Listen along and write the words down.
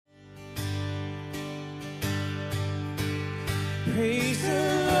Praise the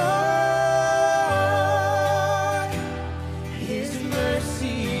Lord, His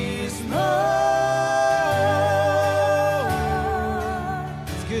mercy is more.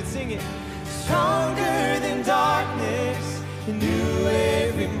 It's good, sing it. Stronger than darkness, new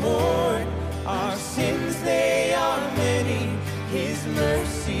every morn. Our sins, they are many, His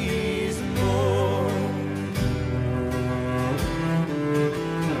mercy is more.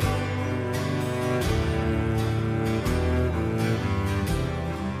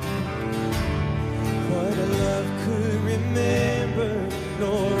 What a love could remember,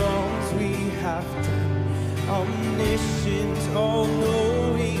 no wrongs we have done. Omniscient,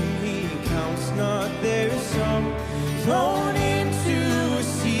 all-knowing, He counts not their sum. Thrown into a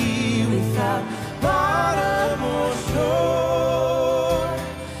sea without bottom or shore.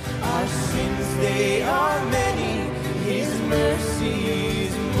 Our sins, they are many, His mercy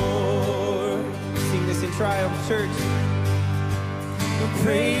is more. Sing this in triumph, church.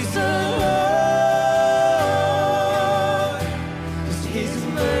 Praise the Lord, 'cause His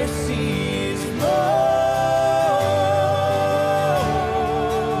mercy is more.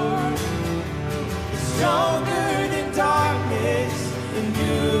 Stronger than darkness, and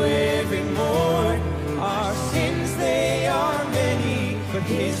new every morn. Our sins, they are many, but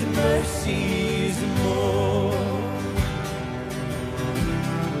His mercy is more.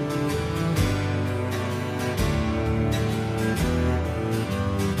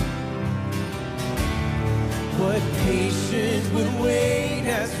 What patience would wait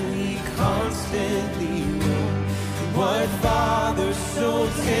as we constantly roam. What Father so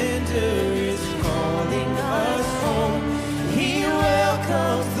tender is calling us home. He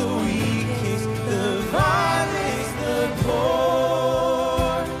welcomes the weakest, the vilest, the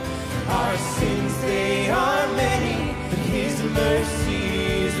poor. Our sins, they are many, but His mercy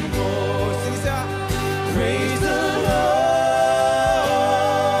is more. Sing this out. Praise the Lord,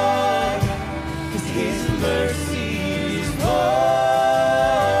 'cause His mercy is more.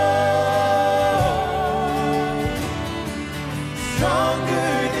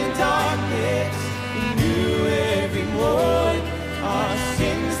 Stronger than darkness, new every morn. Our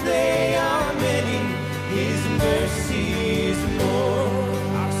sins, they are many, His mercy is more.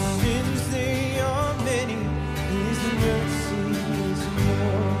 Our sins, they are many, His mercy is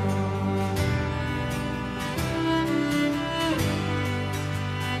more.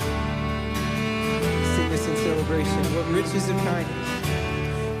 Sing this in celebration. What riches of kindness.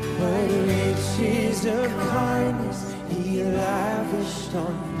 What riches of kindness He lavished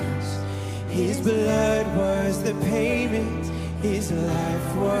on us. His blood was the payment, His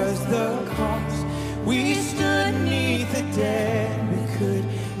life was the cost. We stood neath the debt we could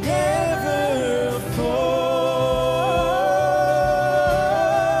never afford.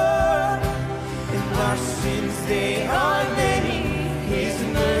 And our sins, they are many, His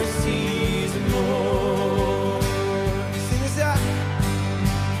mercy is more. Sing this out.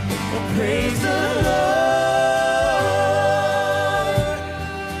 Praise the Lord,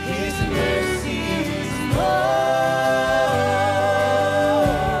 His mercy is more.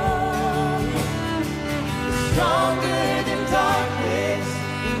 Stronger than darkness,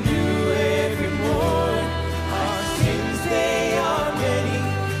 new every morn. Our sins, they are many,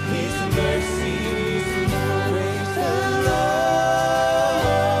 His mercy is more. Praise the Lord,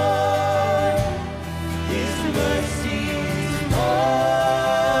 His mercy is more.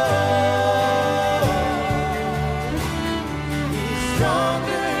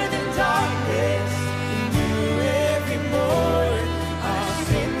 Stronger than darkness, new every morn. Our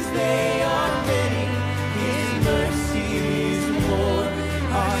sins, they are many, His mercy is more.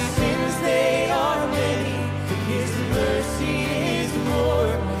 Our sins, they are many, His mercy is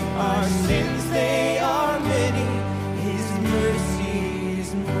more. Our sins, they are many, His mercy is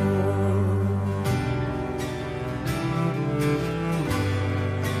more.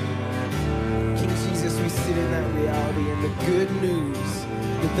 King Jesus, we sit in that reality and the good news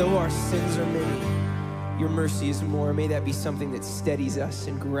that though our sins are many, Your mercy is more. May that be something that steadies us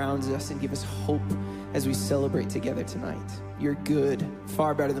and grounds us and give us hope as we celebrate together tonight. You're good,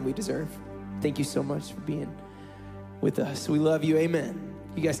 far better than we deserve. Thank you so much for being with us. We love you. Amen.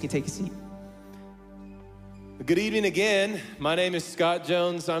 You guys can take a seat. Good evening again. My name is Scott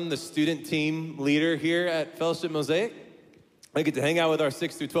Jones. I'm the student team leader here at Fellowship Mosaic. I get to hang out with our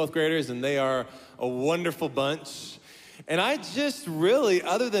 6th through 12th graders, and they are a wonderful bunch. And I just really,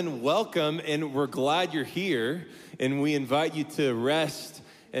 other than welcome, and we're glad you're here, and we invite you to rest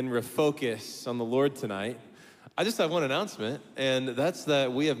and refocus on the Lord tonight, I just have one announcement, and that's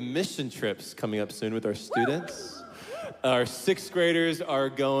that we have mission trips coming up soon with our students. Our sixth graders are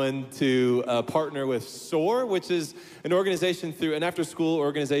going to partner with SOAR, which is an organization an after-school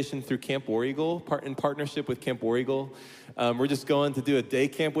organization through Camp War Eagle, in partnership with Camp War Eagle. We're just going to do a day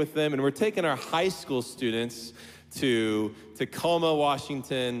camp with them, and we're taking our high school students to Tacoma,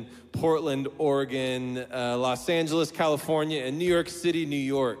 Washington, Portland, Oregon, Los Angeles, California, and New York City, New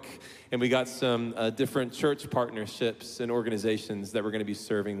York. And we got some different church partnerships and organizations that we're going to be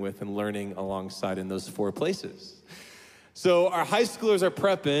serving with and learning alongside in those 4 places. So our high schoolers are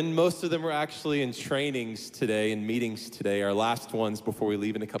prepping. Most of them are actually in trainings today and meetings today, our last ones before we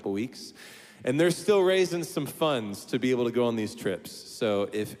leave in a couple weeks. And they're still raising some funds to be able to go on these trips. So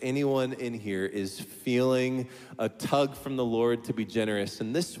if anyone in here is feeling a tug from the Lord to be generous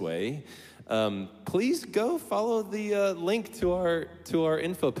in this way, please go follow the link to our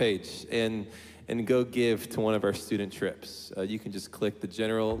info page and go give to one of our student trips. You can just click the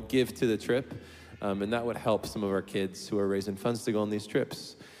general give to the trip. And that would help some of our kids who are raising funds to go on these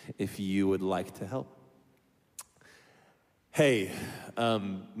trips, if you would like to help. Hey,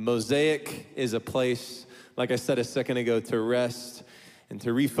 Mosaic is a place, like I said a second ago, to rest and to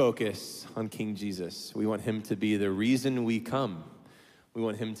refocus on King Jesus. We want him to be the reason we come. We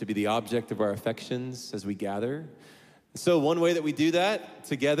want him to be the object of our affections as we gather. So one way that we do that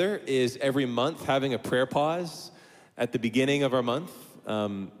together is every month having a prayer pause at the beginning of our month.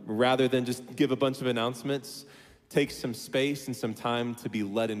 Rather than just give a bunch of announcements, take some space and some time to be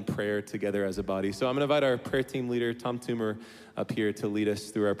led in prayer together as a body. So I'm going to invite our prayer team leader, Tom Toomer, up here to lead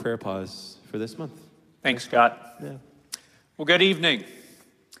us through our prayer pause for this month. Thanks, Scott. Yeah. Well, good evening.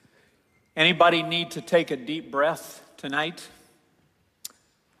 Anybody need to take a deep breath tonight?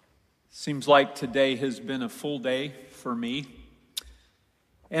 Seems like today has been a full day for me.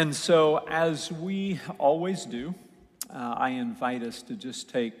 And so, as we always do, I invite us to just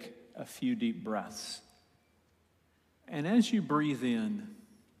take a few deep breaths. And as you breathe in,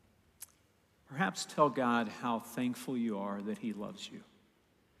 perhaps tell God how thankful you are that he loves you.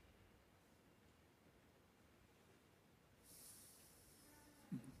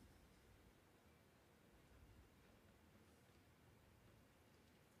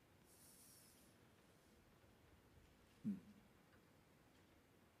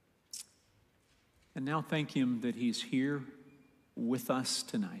 And now thank him that he's here with us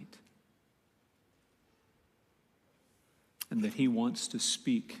tonight and that he wants to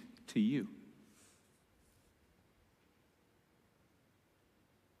speak to you.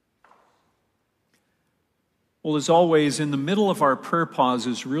 Well, as always, in the middle of our prayer pause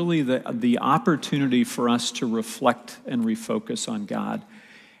is really the opportunity for us to reflect and refocus on God.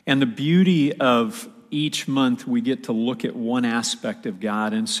 And the beauty of each month, we get to look at one aspect of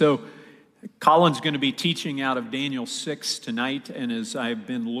God. And so Colin's going to be teaching out of Daniel 6 tonight, and as I've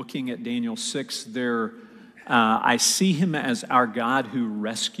been looking at Daniel 6, I see him as our God who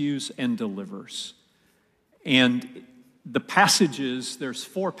rescues and delivers. And the passages, there's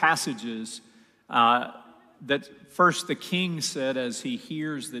 4 passages that first the king said as he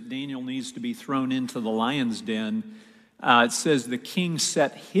hears that Daniel needs to be thrown into the lion's den. It says the king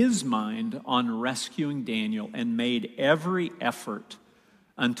set his mind on rescuing Daniel and made every effort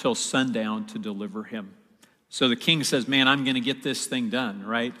until sundown to deliver him. So the king says, man, I'm going to get this thing done,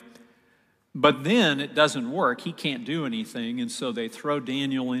 right? But then it doesn't work. He can't do anything. And so they throw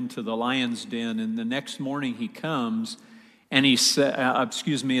Daniel into the lion's den. And the next morning he comes and he says,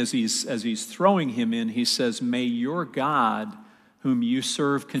 as he's throwing him in, he says, may your God, whom you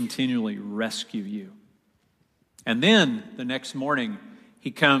serve continually, rescue you. And then the next morning he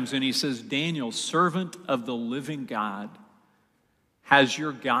comes and he says, Daniel, servant of the living God, has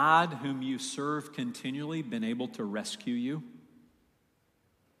your God, whom you serve continually, been able to rescue you?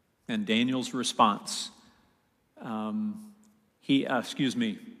 And Daniel's response, Daniel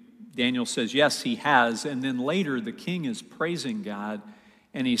says, yes, he has. And then later, the king is praising God,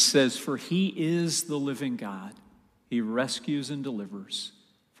 and he says, for he is the living God. He rescues and delivers,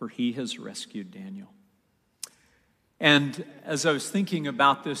 for he has rescued Daniel. And as I was thinking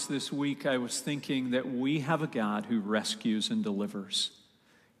about this week, I was thinking that we have a God who rescues and delivers.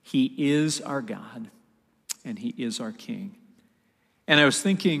 He is our God, and he is our King. And I was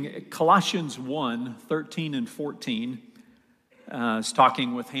thinking, Colossians 1, 13 and 14, I was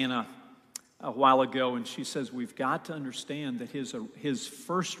talking with Hannah a while ago, and she says, we've got to understand that his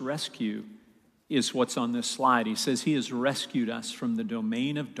first rescue is what's on this slide. He says he has rescued us from the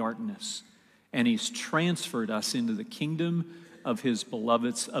domain of darkness, and he's transferred us into the kingdom of his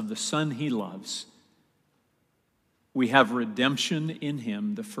beloved, of the Son he loves. We have redemption in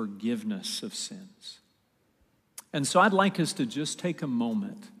him, the forgiveness of sins. And so I'd like us to just take a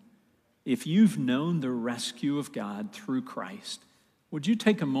moment if you've known the rescue of God through Christ, would you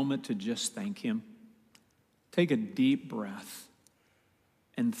take a moment to just thank him? Take a deep breath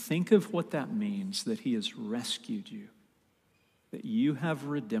and think of what that means, that he has rescued you, that you have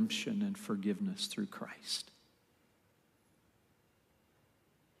redemption and forgiveness through Christ.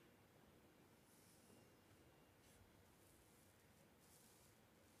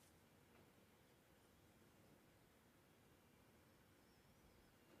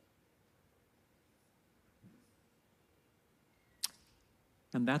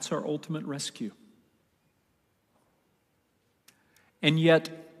 And that's our ultimate rescue. And yet,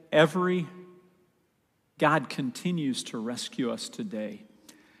 God continues to rescue us today.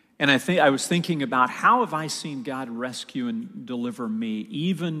 And I was thinking about, how have I seen God rescue and deliver me,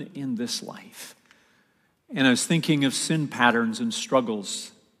 even in this life? And I was thinking of sin patterns and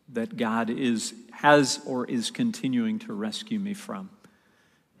struggles that God has or is continuing to rescue me from.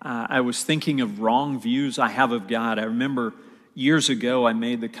 I was thinking of wrong views I have of God. I remember years ago, I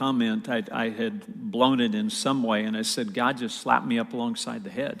made the comment, I had blown it in some way, and I said, God just slapped me up alongside the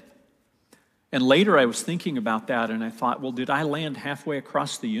head. And later I was thinking about that, and I thought, well, did I land halfway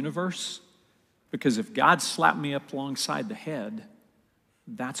across the universe? Because if God slapped me up alongside the head,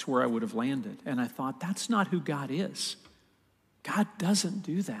 that's where I would have landed. And I thought, that's not who God is. God doesn't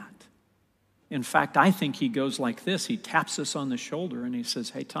do that. In fact, I think he goes like this. He taps us on the shoulder, and he says,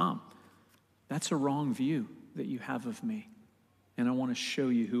 hey, Tom, that's a wrong view that you have of me. And I want to show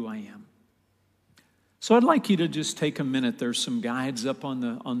you who I am. So I'd like you to just take a minute. There's some guides up on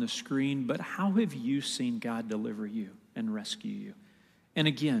the screen, but how have you seen God deliver you and rescue you? And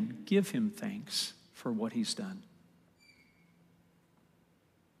again, give him thanks for what he's done.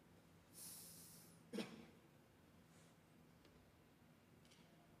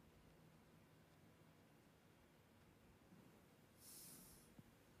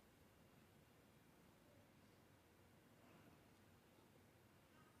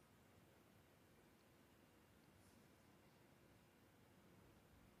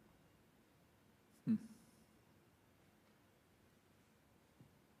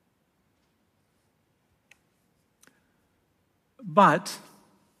 But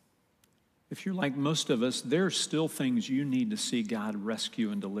if you're like most of us, there are still things you need to see God rescue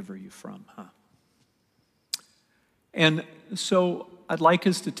and deliver you from, huh? And so I'd like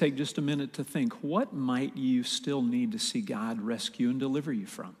us to take just a minute to think, what might you still need to see God rescue and deliver you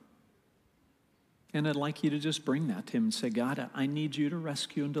from? And I'd like you to just bring that to him and say, God, I need you to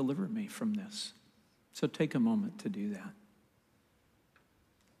rescue and deliver me from this. So take a moment to do that.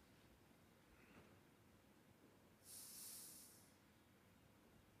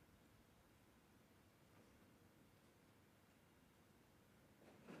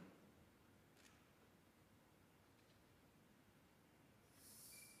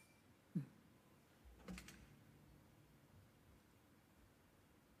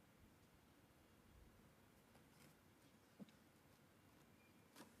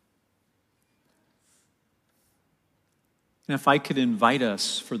 And if I could invite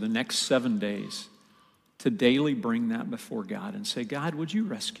us for the next 7 days to daily bring that before God and say, God, would you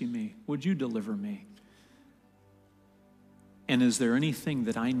rescue me? Would you deliver me? And is there anything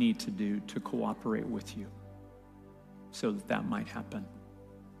that I need to do to cooperate with you so that that might happen?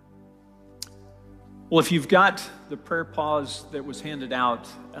 Well, if you've got the prayer pause that was handed out,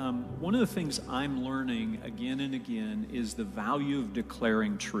 one of the things I'm learning again and again is the value of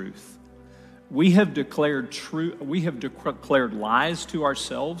declaring truth. We have declared lies to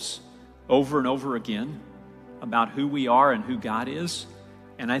ourselves over and over again about who we are and who God is,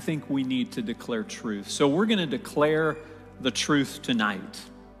 and I think we need to declare truth. So we're going to declare the truth tonight.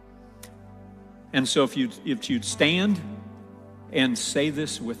 And so if you'd stand and say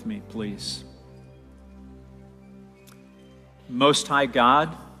this with me, please. Most High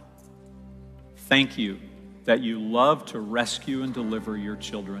God, thank you that you love to rescue and deliver your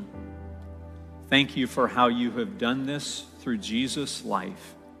children. Thank you for how you have done this through Jesus'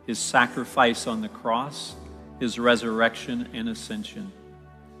 life, his sacrifice on the cross, his resurrection and ascension.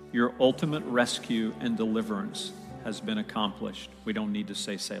 Your ultimate rescue and deliverance has been accomplished. We don't need to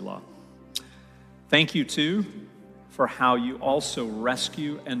say Selah. Thank you, too, for how you also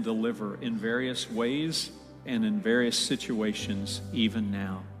rescue and deliver in various ways and in various situations, even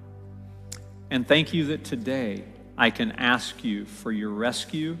now. And thank you that today I can ask you for your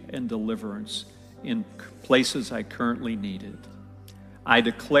rescue and deliverance in places I currently need it. I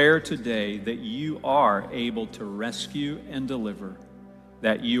declare today that you are able to rescue and deliver,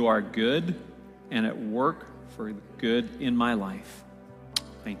 that you are good and at work for good in my life.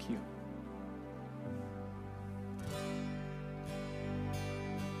 Thank you.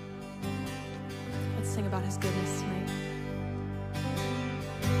 his goodness tonight.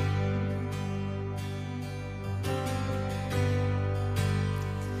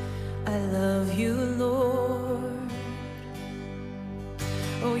 I love you, Lord.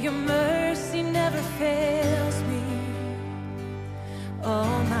 Oh, your mercy never fails me.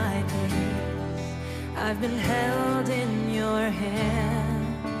 All my days I've been held in your hand.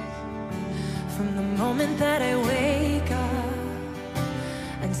 From the moment that I wake up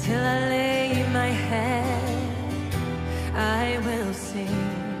until I lay my head, I will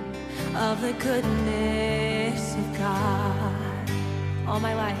sing of the goodness of God. All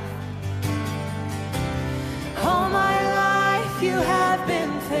my life. All my life you have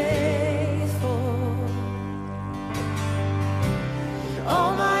been faithful.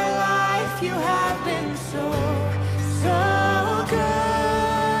 All my life you have been so, so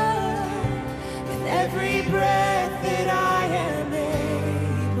good. With every breath that I am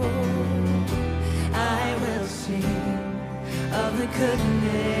able, I will sing of the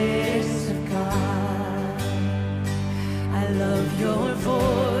goodness of God. I love your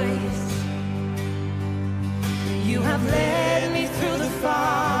voice. You have led me through the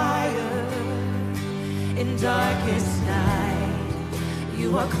fire in darkest night.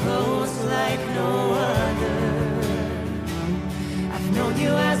 You are close like no other. I've known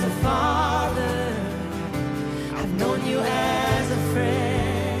you as a father. I've known you as a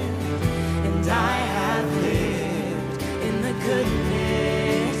friend. And I have lived in the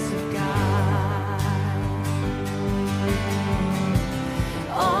goodness of God.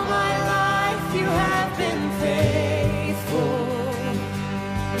 All my life you have been faithful.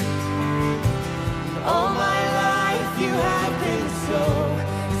 All my life you have been so,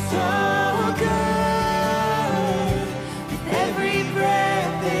 so good. With every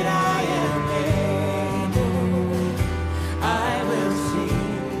breath that I am able, I will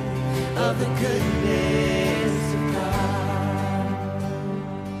sing of the goodness of God.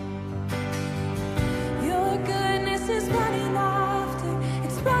 Your goodness is running after,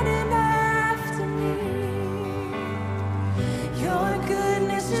 it's running after me. Your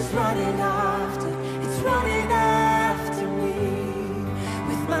goodness is running after, it's running after me.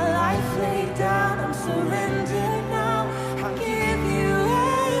 With my life laid down, I'm surrendered now. I'll give you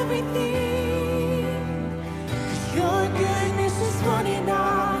everything. 'Cause your goodness is running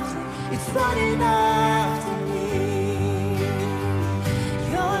after, it's running after me.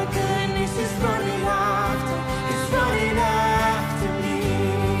 Your goodness is running after, it's running after me.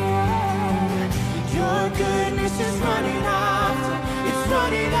 Your goodness is running after, it's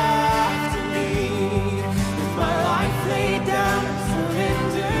running after me. With my life laid down, I'm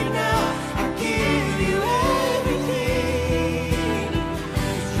surrendered now. I give you everything.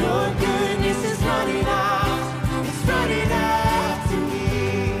 'Cause your goodness is running after, it's running after me.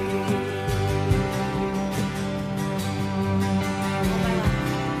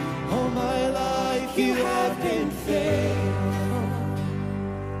 All my life you have been faithful.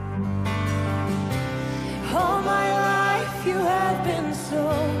 All my life you have been so,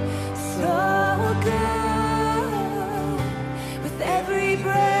 so good. With every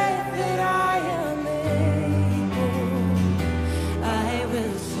breath that I am able, I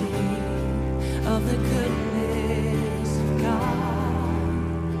will sing of the goodness of God.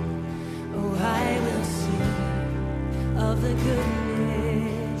 Oh, I will sing of the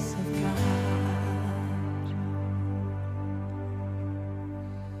goodness of God.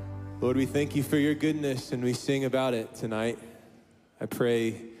 Lord, we thank you for your goodness and we sing about it tonight. I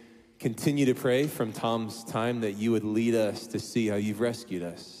pray, continue to pray from Tom's time that you would lead us to see how you've rescued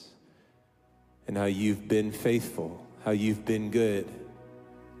us and how you've been faithful, how you've been good.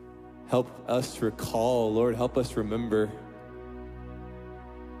 Help us recall, Lord, help us remember.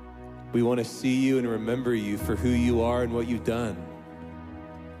 We want to see you and remember you for who you are and what you've done.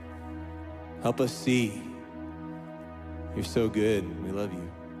 Help us see. You're so good. We love you.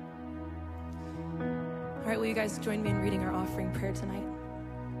 All right, will you guys join me in reading our offering prayer tonight?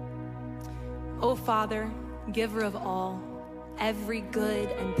 O Father, giver of all, every good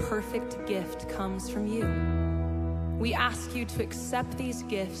and perfect gift comes from you. We ask you to accept these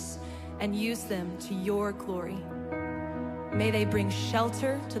gifts and use them to your glory. May they bring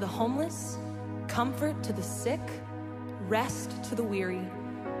shelter to the homeless, comfort to the sick, rest to the weary,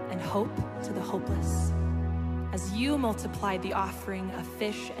 and hope to the hopeless. As you multiplied the offering of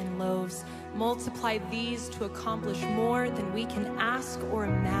fish and loaves, multiply these to accomplish more than we can ask or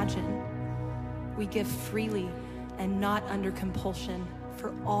imagine. We give freely and not under compulsion,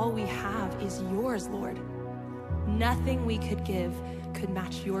 for all we have is yours, Lord. Nothing we could give could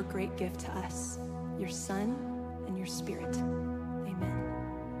match your great gift to us, your Son and your Spirit. Amen.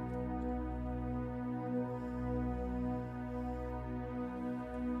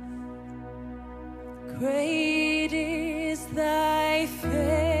 Great is thy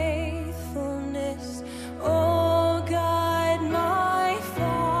faithfulness, O God, my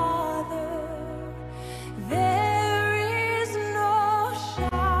Father. There is no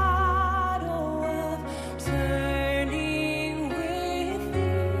shadow of turning with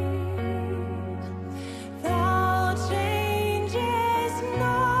thee. Thou changest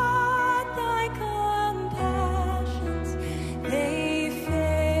not, thy compassions, they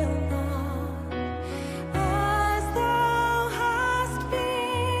fail not. As thou hast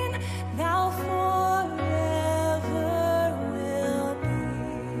been, thou forever will be.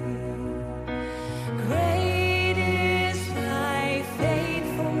 Great is thy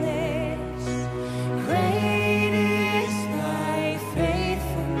faithfulness. Great is thy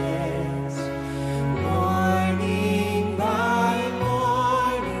faithfulness. Morning by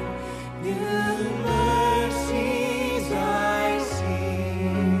morning, new mercies I see.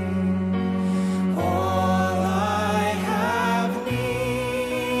 All I have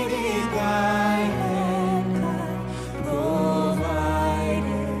needed, thy hand hath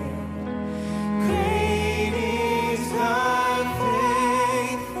provided. Great is thy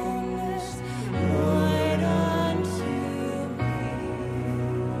faithfulness, Lord, unto me.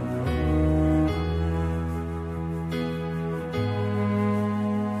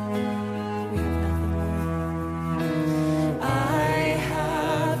 I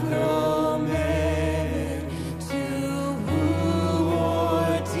have no merit to woo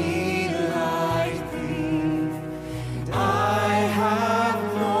or delight thee. I have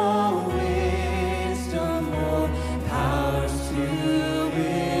no wisdom or powers to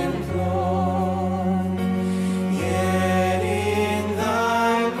employ. Yet in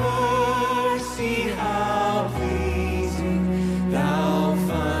thy mercy, how pleasing thou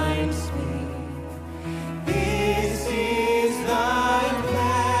find'st me. This is thy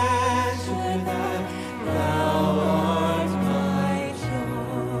pleasure, that thou art my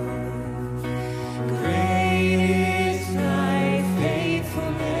joy. Great is thy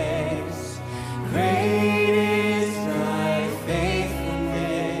faithfulness. Great is thy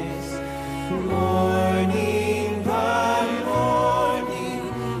faithfulness. Morning by morning,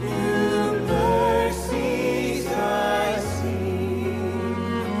 new mercies I see.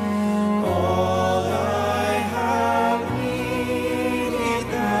 All I have needed,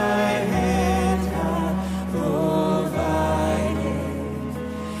 thy hand hath provided.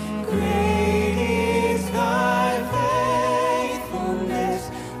 Great is thy faithfulness,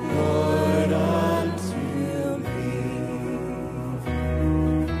 Lord, unto me.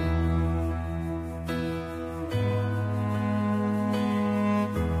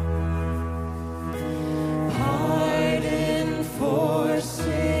 Pardon for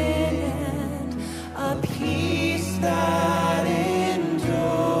sin and a peace that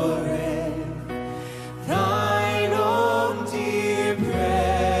endureth. Thine own dear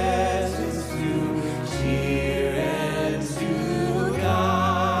presence to cheer and to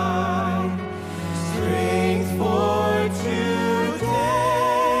guide. Strength for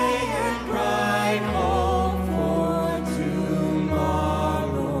today and bright hope for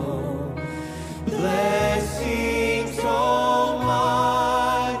tomorrow. Blessings all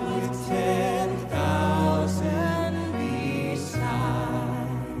mine with 10,000 beside.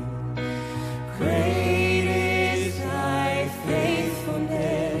 Great is thy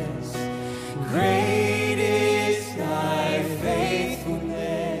faithfulness. Great is thy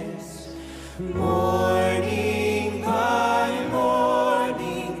faithfulness. Morning by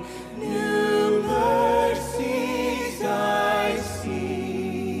morning, new mercies I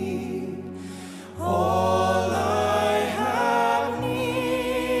see. All I have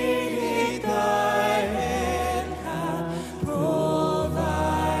needed, thy hand hath provided.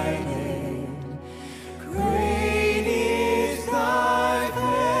 Great is thy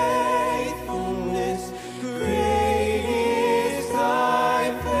faithfulness. Great is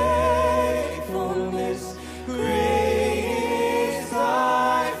thy faithfulness. Great is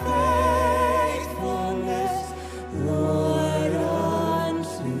thy faithfulness, Lord,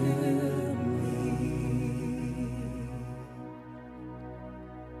 unto me.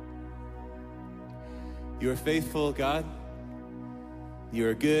 You are faithful, God. You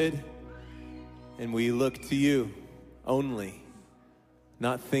are good. And we look to you only.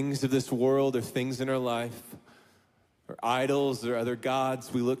 Not things of this world or things in our life or idols or other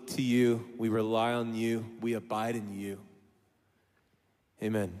gods. We look to you. We rely on you. We abide in you.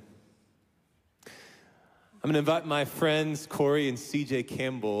 Amen. I'm going to invite my friends Corey and CJ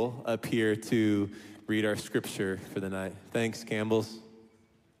Campbell up here to read our scripture for the night. Thanks, Campbells.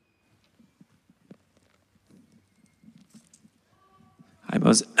 I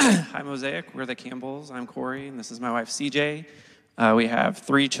Hi, Mosaic. We're the Campbells. I'm Corey, and this is my wife, CJ. We have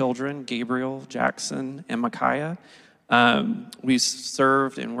 3 children, Gabriel, Jackson, and Micaiah. We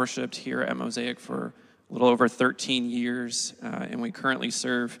served and worshiped here at Mosaic for a little over 13 years, and we currently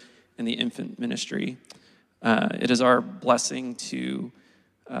serve in the infant ministry. It is our blessing to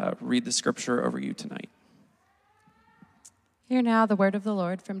read the scripture over you tonight. Hear now the word of the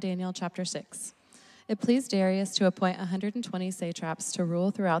Lord from Daniel chapter 6. It pleased Darius to appoint 120 satraps to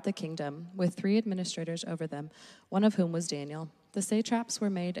rule throughout the kingdom, with 3 administrators over them, one of whom was Daniel. The satraps were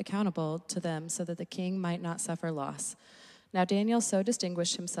made accountable to them so that the king might not suffer loss. Now Daniel so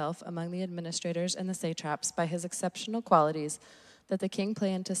distinguished himself among the administrators and the satraps by his exceptional qualities that the king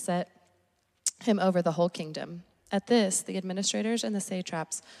planned to set him over the whole kingdom. At this, the administrators and the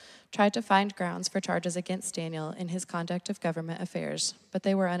satraps tried to find grounds for charges against Daniel in his conduct of government affairs, but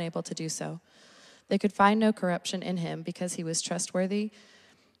they were unable to do so. They could find no corruption in him because he was trustworthy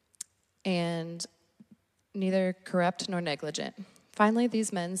and neither corrupt nor negligent. Finally,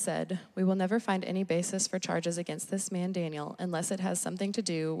 these men said, "We will never find any basis for charges against this man Daniel unless it has something to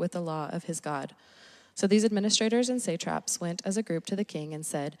do with the law of his God." So these administrators and satraps went as a group to the king and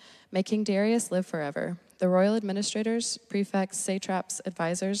said, "May King Darius live forever. The royal administrators, prefects, satraps,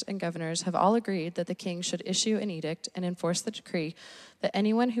 advisors, and governors have all agreed that the king should issue an edict and enforce the decree that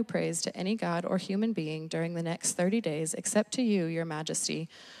anyone who prays to any god or human being during the next 30 days, except to you, your majesty,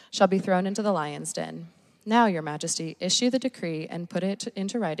 shall be thrown into the lion's den. Now, your majesty, issue the decree and put it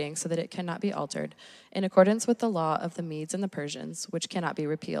into writing so that it cannot be altered, in accordance with the law of the Medes and the Persians, which cannot be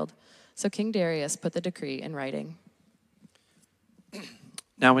repealed." So King Darius put the decree in writing.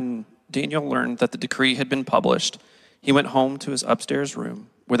 Now when Daniel learned that the decree had been published, he went home to his upstairs room,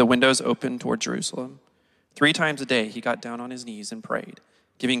 where the windows opened toward Jerusalem. 3 times a day he got down on his knees and prayed,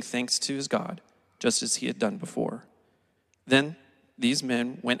 giving thanks to his God, just as he had done before. Then these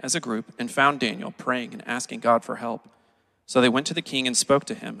men went as a group and found Daniel praying and asking God for help. So they went to the king and spoke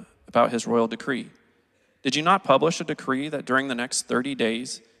to him about his royal decree. "Did you not publish a decree that during the next 30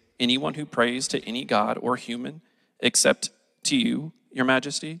 days, anyone who prays to any god or human, except to you, your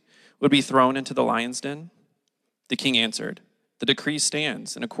majesty, would be thrown into the lion's den?" The king answered, "The decree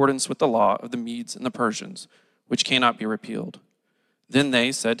stands in accordance with the law of the Medes and the Persians, which cannot be repealed." Then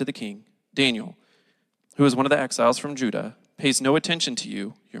they said to the king, "Daniel, who is one of the exiles from Judah, pays no attention to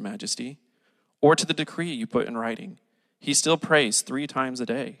you, your majesty, or to the decree you put in writing. He still prays 3 times a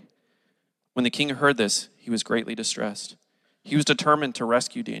day." When the king heard this, he was greatly distressed. He was determined to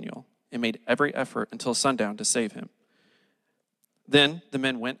rescue Daniel and made every effort until sundown to save him. Then the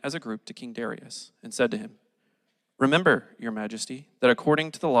men went as a group to King Darius and said to him, "Remember, your majesty, that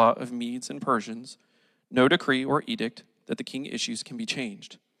according to the law of Medes and Persians, no decree or edict that the king issues can be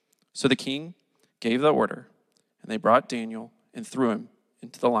changed." So the king gave the order, and they brought Daniel and threw him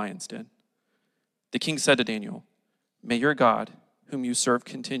into the lion's den. The king said to Daniel, "May your God, whom you serve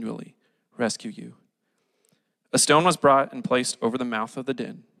continually, rescue you." A stone was brought and placed over the mouth of the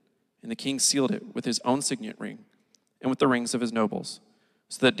den, and the king sealed it with his own signet ring and with the rings of his nobles,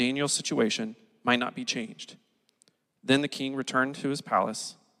 so that Daniel's situation might not be changed. Then the king returned to his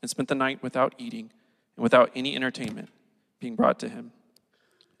palace and spent the night without eating and without any entertainment being brought to him,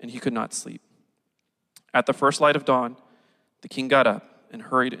 and he could not sleep. At the first light of dawn, the king got up and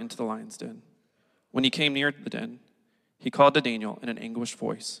hurried into the lion's den. When he came near the den, he called to Daniel in an anguished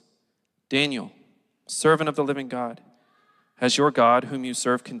voice, "Daniel, servant of the living God, has your God, whom you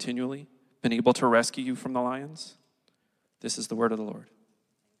serve continually, been able to rescue you from the lions?" This is the word of the Lord.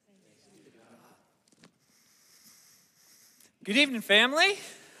 Good evening, family.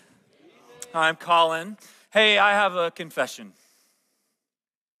 I'm Colin. Hey, I have a confession.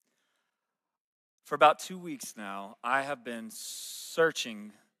 For about 2 weeks now, I have been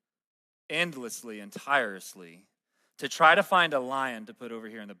searching endlessly and tirelessly to try to find a lion to put over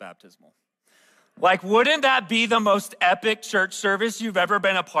here in the baptismal. Like, wouldn't that be the most epic church service you've ever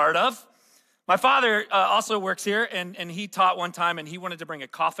been a part of? My father also works here, and he taught one time, and he wanted to bring a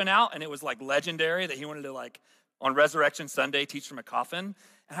coffin out, and it was like legendary that he wanted to, like, on Resurrection Sunday, teach from a coffin.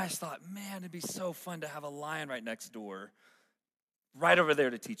 And I just thought, man, it'd be so fun to have a lion right next door, right over there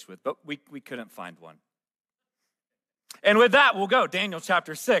to teach with, but we couldn't find one. And with that, we'll go, Daniel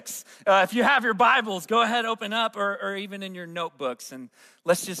chapter 6. If you have your Bibles, go ahead, open up, or even in your notebooks, and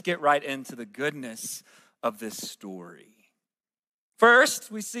let's just get right into the goodness of this story. First,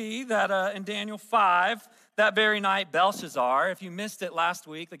 we see that in Daniel 5, that very night, Belshazzar, if you missed it last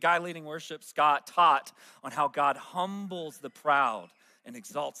week, the guy leading worship, Scott, taught on how God humbles the proud and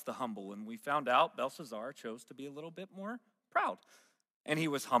exalts the humble. And we found out Belshazzar chose to be a little bit more proud, and he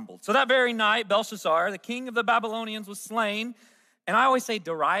was humbled. So that very night, Belshazzar, the king of the Babylonians, was slain, And I always say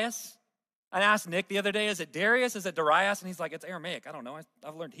Darius. I asked Nick the other day, is it Darius? Is it Darius? And he's like, it's Aramaic. I don't know.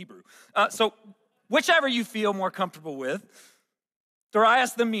 I've learned Hebrew. So whichever you feel more comfortable with.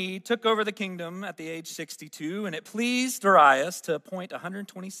 Darius the Mede took over the kingdom at the age 62, and it pleased Darius to appoint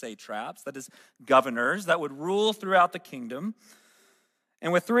 120 satraps, that is, governors, that would rule throughout the kingdom,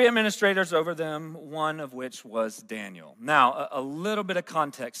 and with 3 administrators over them, one of which was Daniel. Now, a little bit of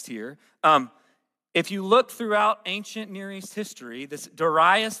context here. If you look throughout ancient Near East history, this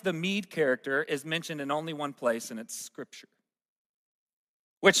Darius the Mede character is mentioned in only one place, and it's Scripture,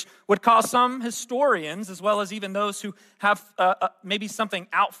 which would cause some historians, as well as even those who have maybe something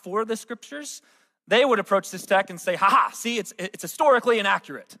out for the Scriptures, they would approach this text and say, see, it's historically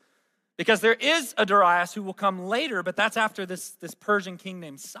inaccurate. Because there is a Darius who will come later, but that's after this Persian king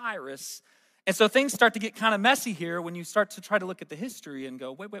named Cyrus. And so things start to get kind of messy here when you start to try to look at the history and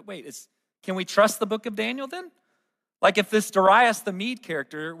go, wait, can we trust the book of Daniel then? Like if this Darius the Mede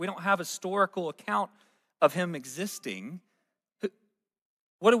character, we don't have a historical account of him existing,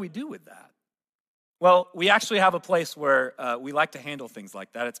 what do we do with that? Well, we actually have a place where we like to handle things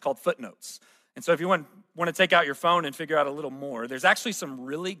like that. It's called footnotes. And so if you want to take out your phone and figure out a little more, there's actually some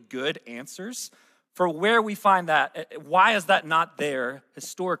really good answers for where we find that. Why is that not there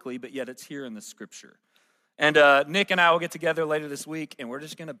historically, but yet it's here in the Scripture? And Nick and I will get together later this week, and we're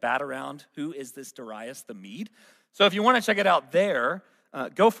just going to bat around who is this Darius the Mede. So if you want to check it out there,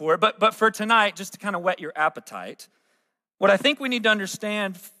 go for it. But for tonight, just to kind of whet your appetite, what I think we need to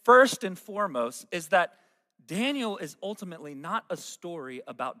understand first and foremost is that Daniel is ultimately not a story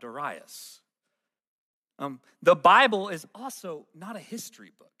about Darius. The Bible is also not a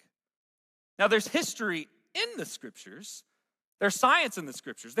history book. Now, there's history in the Scriptures. There's science in the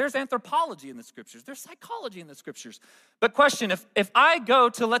Scriptures. There's anthropology in the Scriptures. There's psychology in the Scriptures. But question, if I go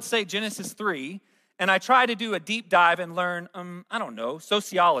to, let's say, Genesis 3, and I try to do a deep dive and learn,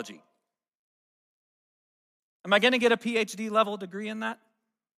 sociology, am I going to get a PhD level degree in that?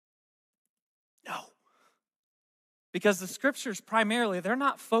 No. Because the Scriptures primarily, they're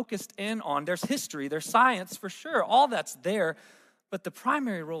not focused in on, there's history, there's science for sure, all that's there. But the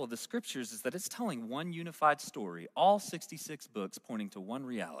primary role of the Scriptures is that it's telling one unified story, all 66 books pointing to one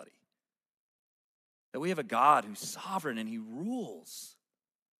reality. That we have a God who's sovereign and he rules.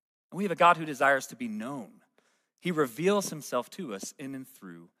 And we have a God who desires to be known. He reveals himself to us in and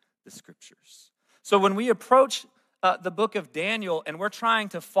through the Scriptures. So when we approach the book of Daniel and we're trying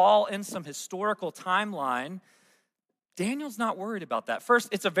to fall in some historical timeline, Daniel's not worried about that. First,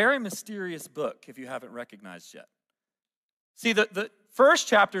 it's a very mysterious book if you haven't recognized yet. See, the first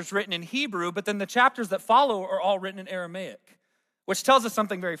chapter is written in Hebrew, but then the chapters that follow are all written in Aramaic, which tells us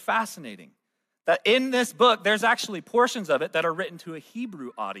something very fascinating. That in this book, there's actually portions of it that are written to a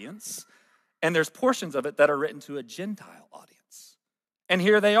Hebrew audience, and there's portions of it that are written to a Gentile audience. And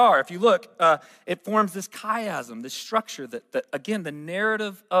here they are. If you look, it forms this chiasm, this structure that again, the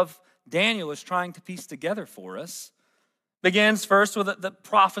narrative of Daniel is trying to piece together for us. Begins first with the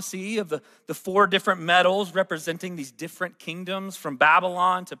prophecy of the 4 different metals representing these different kingdoms from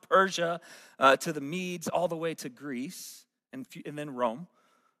Babylon to Persia to the Medes all the way to Greece and then Rome.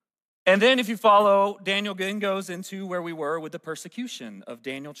 And then if you follow, Daniel then goes into where we were with the persecution of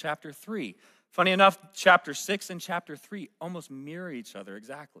Daniel chapter 3. Funny enough, chapter 6 and chapter 3 almost mirror each other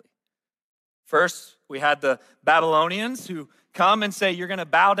exactly. First, we had the Babylonians who come and say, you're going to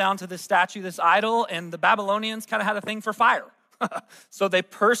bow down to this statue, this idol, and the Babylonians kind of had a thing for fire. So they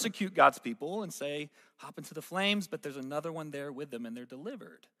persecute God's people and say, hop into the flames, but there's another one there with them, and they're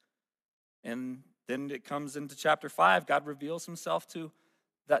delivered. And then it comes into chapter 5, God reveals himself to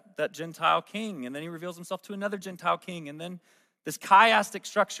that Gentile king, and then he reveals himself to another Gentile king, and then this chiastic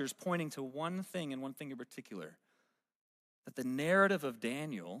structure is pointing to one thing and one thing in particular, that the narrative of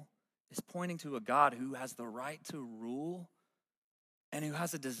Daniel is pointing to a God who has the right to rule and who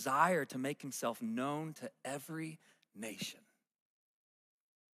has a desire to make himself known to every nation.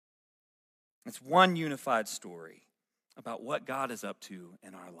 It's one unified story about what God is up to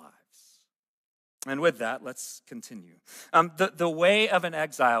in our lives. And with that, let's continue. The way of an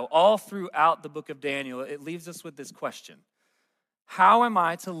exile, all throughout the book of Daniel, it leaves us with this question. How am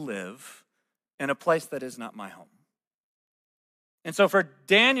I to live in a place that is not my home? And so for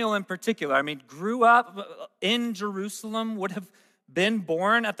Daniel in particular, grew up in Jerusalem, would have been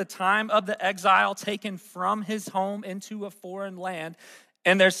born at the time of the exile, taken from his home into a foreign land.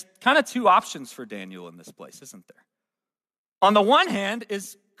 And there's kind of 2 options for Daniel in this place, isn't there? On the one hand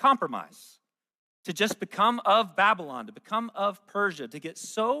is compromise, to just become of Babylon, to become of Persia, to get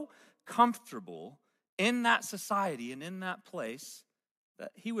so comfortable in that society and in that place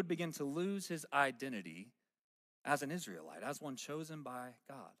that he would begin to lose his identity as an Israelite, as one chosen by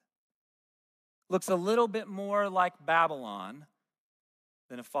God. Looks a little bit more like Babylon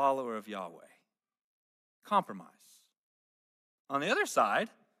than a follower of Yahweh. Compromise. On the other side,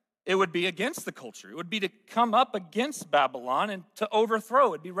 it would be against the culture. It would be to come up against Babylon and to overthrow.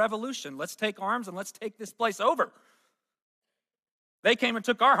 It would be revolution. Let's take arms and let's take this place over. They came and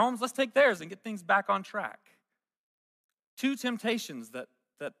took our homes, let's take theirs and get things back on track. Two temptations that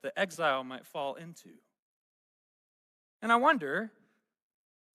the exile might fall into. And I wonder,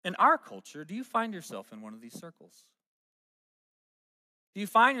 in our culture, do you find yourself in one of these circles? Do you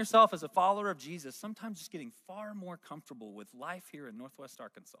find yourself as a follower of Jesus sometimes just getting far more comfortable with life here in Northwest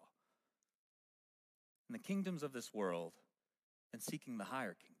Arkansas, in the kingdoms of this world, and seeking the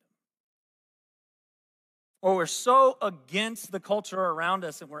higher kingdom? Or we're so against the culture around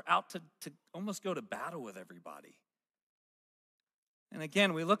us and we're out to almost go to battle with everybody. And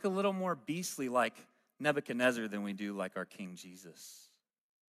again, we look a little more beastly like Nebuchadnezzar than we do like our King Jesus.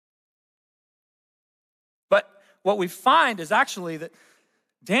 But what we find is actually that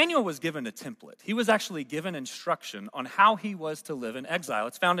Daniel was given a template. He was actually given instruction on how he was to live in exile.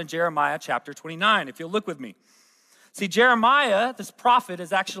 It's found in Jeremiah chapter 29, if you'll look with me. See, Jeremiah, this prophet,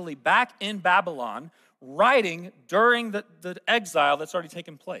 is actually back in Babylon writing during the exile that's already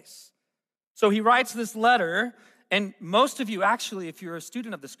taken place. So he writes this letter, and most of you actually, if you're a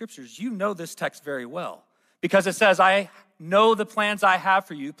student of the scriptures, you know this text very well. Because it says, I know the plans I have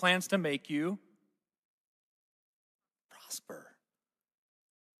for you, plans to make you prosper.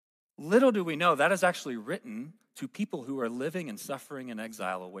 Little do we know that is actually written to people who are living and suffering in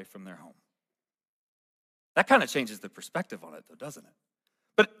exile away from their home. That kind of changes the perspective on it, though, doesn't it?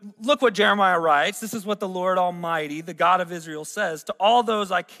 But look what Jeremiah writes. This is what the Lord Almighty, the God of Israel, says to all those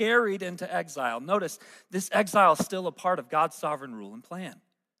I carried into exile. Notice, this exile is still a part of God's sovereign rule and plan.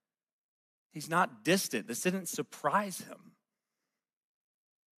 He's not distant. This didn't surprise him.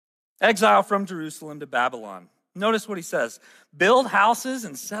 Exile from Jerusalem to Babylon. Notice what he says. Build houses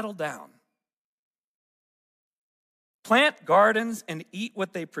and settle down. Plant gardens and eat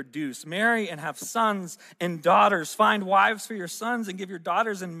what they produce. Marry and have sons and daughters. Find wives for your sons and give your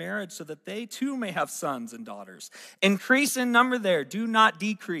daughters in marriage so that they too may have sons and daughters. Increase in number there. Do not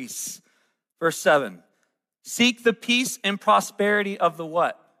decrease. Verse 7. Seek the peace and prosperity of the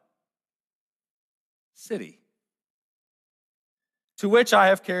what? City, to which I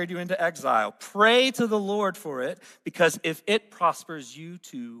have carried you into exile. Pray to the Lord for it, because if it prospers, you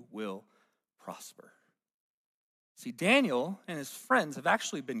too will prosper. See, Daniel and his friends have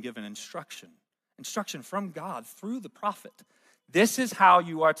actually been given instruction from God through the prophet. This is how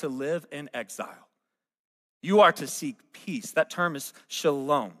you are to live in exile. You are to seek peace. That term is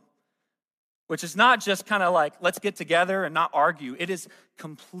shalom, which is not just kind of like, let's get together and not argue. It is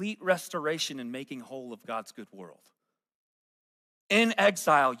complete restoration and making whole of God's good world. In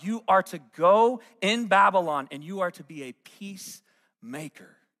exile, you are to go in Babylon and you are to be a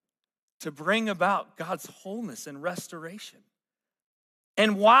peacemaker, to bring about God's wholeness and restoration.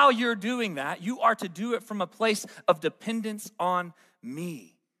 And while you're doing that, you are to do it from a place of dependence on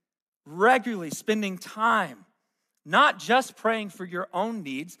me, regularly spending time, not just praying for your own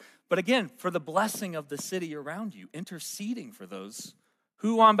needs, but again, for the blessing of the city around you, interceding for those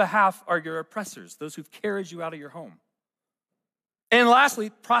who on behalf are your oppressors, those who've carried you out of your home. And lastly,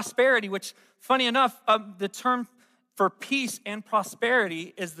 prosperity, which, funny enough, the term for peace and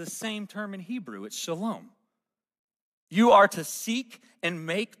prosperity is the same term in Hebrew. It's shalom. You are to seek and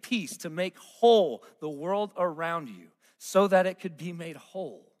make peace, to make whole the world around you so that it could be made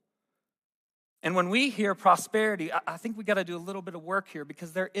whole. And when we hear prosperity, I think we got to do a little bit of work here,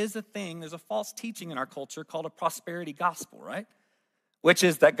 because there's a false teaching in our culture called a prosperity gospel, right? Which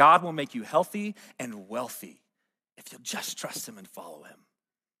is that God will make you healthy and wealthy if you'll just trust him and follow him.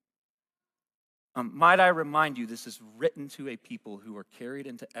 Might I remind you, this is written to a people who are carried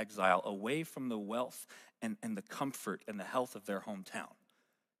into exile away from the wealth and the comfort and the health of their hometown.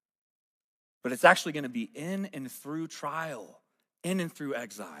 But it's actually going to be in and through trial, in and through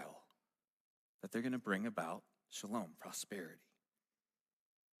exile, that they're going to bring about shalom, prosperity.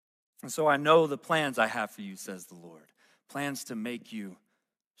 And so I know the plans I have for you, says the Lord. Plans to make you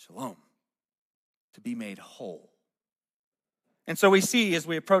shalom, to be made whole. And so we see as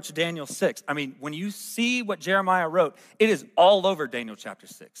we approach Daniel 6, when you see what Jeremiah wrote, it is all over Daniel chapter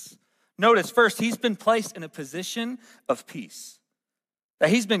 6. Notice first, he's been placed in a position of peace. That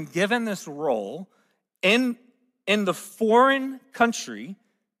he's been given this role in the foreign country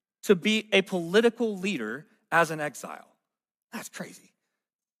to be a political leader as an exile. That's crazy.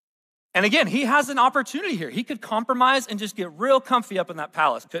 And again, he has an opportunity here. He could compromise and just get real comfy up in that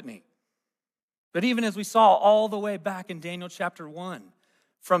palace, couldn't he? But even as we saw all the way back in Daniel chapter 1,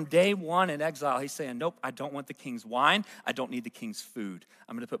 from day one in exile, he's saying, nope, I don't want the king's wine. I don't need the king's food.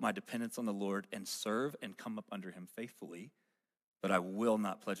 I'm going to put my dependence on the Lord and serve and come up under him faithfully. But I will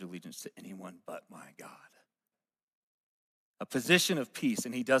not pledge allegiance to anyone but my God. A position of peace,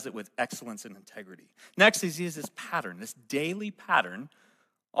 and he does it with excellence and integrity. Next is he has this pattern, this daily pattern,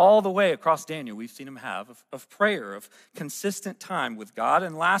 all the way across Daniel we've seen him have of prayer, of consistent time with God.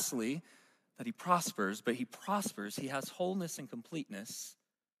 And lastly, that he prospers, but he has wholeness and completeness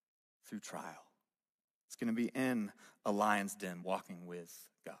through trial. It's going to be in a lion's den walking with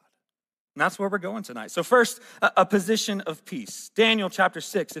God. And that's where we're going tonight. So first, a position of peace. Daniel chapter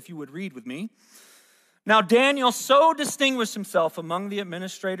 6, if you would read with me. Now Daniel so distinguished himself among the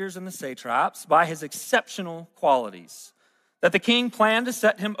administrators and the satraps by his exceptional qualities that the king planned to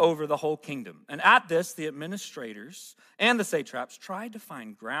set him over the whole kingdom. And at this, the administrators and the satraps tried to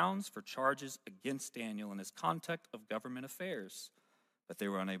find grounds for charges against Daniel in his conduct of government affairs, but they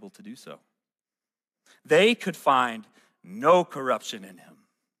were unable to do so. They could find no corruption in him.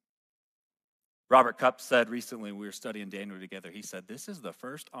 Robert Cupp said recently, we were studying Daniel together, he said, this is the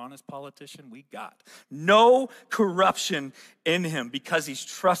first honest politician we got. No corruption in him because he's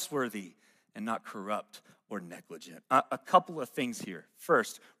trustworthy and not corrupt or negligent. A couple of things here.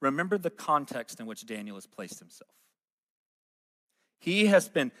 First, remember the context in which Daniel has placed himself. He has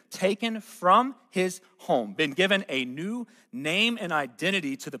been taken from his home, been given a new name and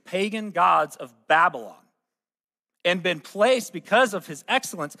identity to the pagan gods of Babylon, and been placed, because of his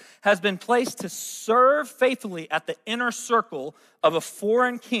excellence, has been placed to serve faithfully at the inner circle of a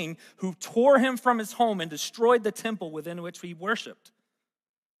foreign king who tore him from his home and destroyed the temple within which he worshiped.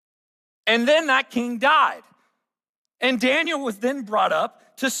 And then that king died. And Daniel was then brought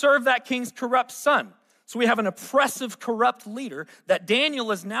up to serve that king's corrupt son. So we have an oppressive, corrupt leader that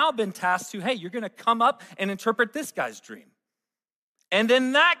Daniel has now been tasked to, hey, you're going to come up and interpret this guy's dream. And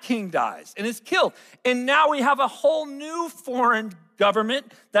then that king dies and is killed. And now we have a whole new foreign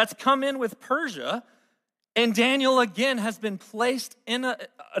government that's come in with Persia. And Daniel, again, has been placed in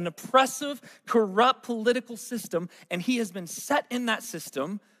an oppressive, corrupt political system. And he has been set in that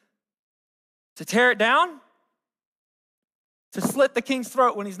system to tear it down, to slit the king's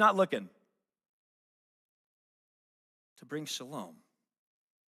throat when he's not looking, to bring shalom,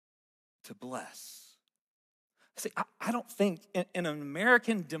 to bless. See, I don't think in an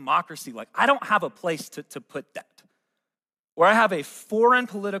American democracy, like I don't have a place to put that, where I have a foreign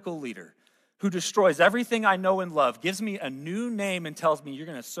political leader who destroys everything I know and love, gives me a new name and tells me you're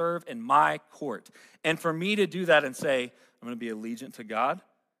going to serve in my court. And for me to do that and say, I'm going to be allegiant to God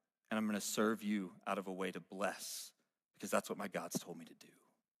and I'm going to serve you out of a way to bless, because that's what my God's told me to do.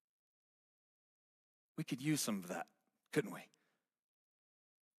 We could use some of that, couldn't we?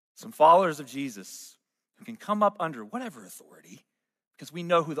 Some followers of Jesus who can come up under whatever authority, because we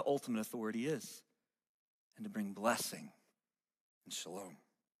know who the ultimate authority is, and to bring blessing and shalom.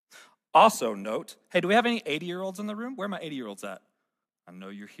 Also note, hey, do we have any 80-year-olds in the room? Where are my 80-year-olds at? I know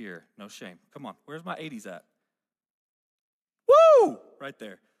you're here. No shame. Come on. Where's my 80s at? Woo! Right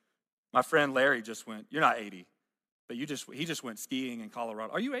there. My friend Larry just went, you're not 80, but he just went skiing in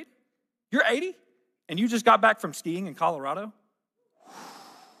Colorado. Are you 80? You're 80? And you just got back from skiing in Colorado?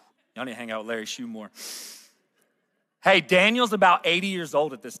 Y'all need to hang out with Larry Shue more. Hey, Daniel's about 80 years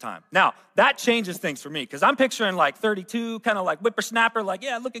old at this time. Now, that changes things for me, because I'm picturing like 32, kind of like whippersnapper, like,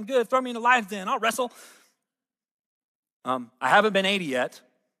 yeah, looking good, throw me in the lion's den, I'll wrestle. I haven't been 80 yet,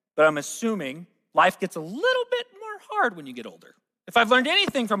 but I'm assuming life gets a little bit more hard when you get older. If I've learned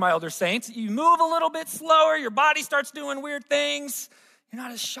anything from my older saints, you move a little bit slower, your body starts doing weird things, you're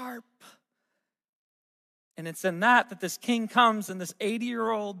not as sharp. And it's in that this king comes, and this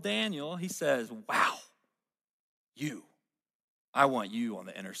 80-year-old Daniel, he says, wow, I want you on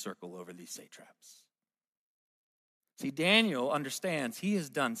the inner circle over these satraps. See, Daniel understands he has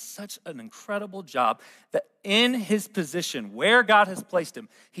done such an incredible job that in his position, where God has placed him,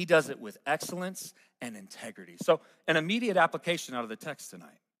 he does it with excellence and integrity. So an immediate application out of the text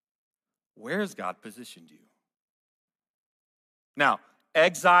tonight. Where has God positioned you? Now,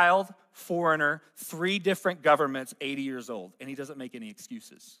 exiled, foreigner, 3 different governments, 80 years old, and he doesn't make any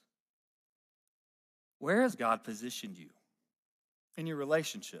excuses. Where has God positioned you in your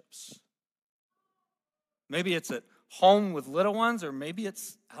relationships? Maybe it's at home with little ones, or maybe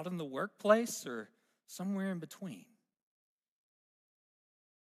it's out in the workplace, or somewhere in between.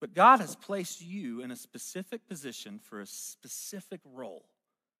 But God has placed you in a specific position for a specific role,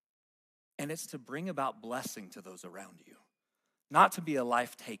 and it's to bring about blessing to those around you. Not to be a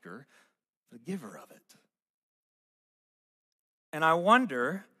life taker, but a giver of it. And I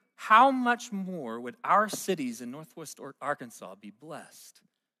wonder how much more would our cities in Northwest Arkansas be blessed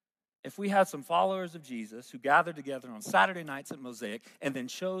if we had some followers of Jesus who gathered together on Saturday nights at Mosaic and then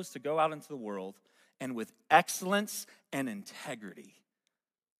chose to go out into the world and with excellence and integrity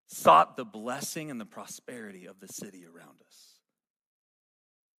sought the blessing and the prosperity of the city around us?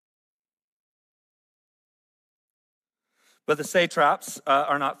 But the satraps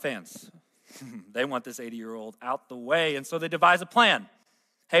are not fans. They want this 80-year-old out the way, and so they devise a plan.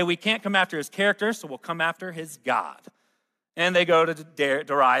 Hey, we can't come after his character, so we'll come after his God. And they go to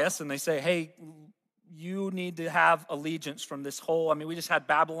Darius, and they say, hey, you need to have allegiance from this whole, we just had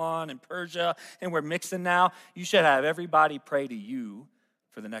Babylon and Persia, and we're mixing now. You should have everybody pray to you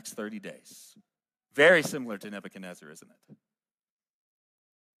for the next 30 days. Very similar to Nebuchadnezzar, isn't it?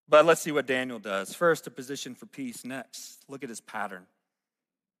 But let's see what Daniel does. First, a position for peace. Next, look at his pattern.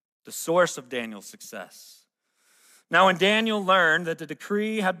 The source of Daniel's success. Now, when Daniel learned that the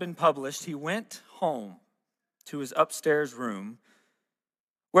decree had been published, he went home to his upstairs room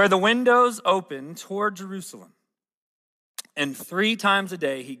where the windows opened toward Jerusalem. And 3 times a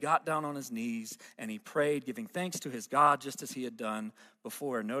day, he got down on his knees and he prayed, giving thanks to his God, just as he had done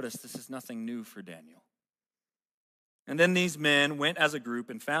before. Notice this is nothing new for Daniel. And then these men went as a group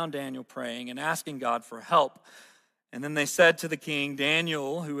and found Daniel praying and asking God for help. And then they said to the king,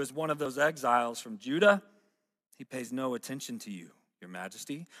 Daniel, who is one of those exiles from Judah, he pays no attention to you, your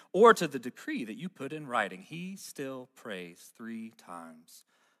majesty, or to the decree that you put in writing. He still prays 3 times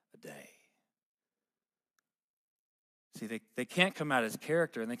a day. See, they can't come at his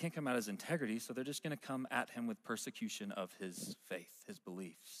character and they can't come at his integrity, so they're just going to come at him with persecution of his faith, his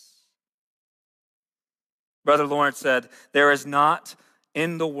beliefs. Brother Lawrence said, there is not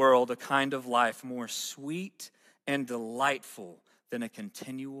in the world a kind of life more sweet and delightful than a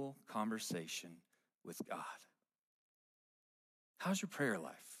continual conversation with God. How's your prayer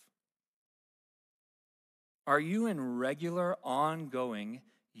life? Are you in regular, ongoing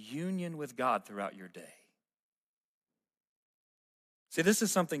union with God throughout your day? See, this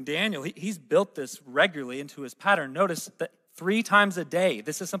is something Daniel, he's built this regularly into his pattern. Notice that 3 times a day,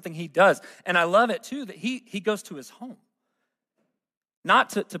 this is something he does. And I love it too, that he goes to his home. Not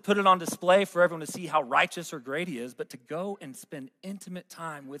to put it on display for everyone to see how righteous or great he is, but to go and spend intimate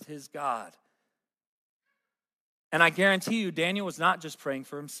time with his God. And I guarantee you, Daniel was not just praying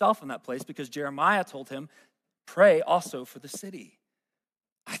for himself in that place, because Jeremiah told him, pray also for the city.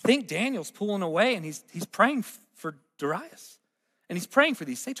 I think Daniel's pulling away and he's praying for Darius. And he's praying for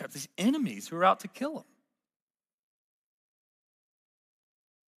these satraps, these enemies who are out to kill him.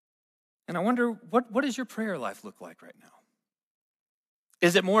 And I wonder, what does your prayer life look like right now?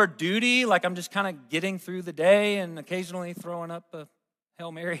 Is it more duty, like I'm just kind of getting through the day and occasionally throwing up a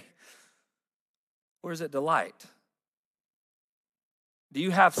Hail Mary? Or is it delight? Do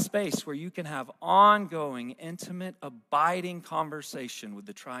you have space where you can have ongoing, intimate, abiding conversation with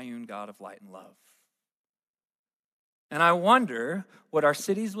the triune God of light and love? And I wonder what our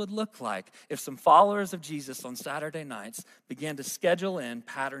cities would look like if some followers of Jesus on Saturday nights began to schedule in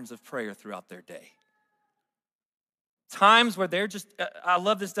patterns of prayer throughout their day. Times where they're just, I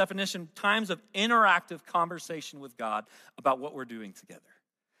love this definition, times of interactive conversation with God about what we're doing together.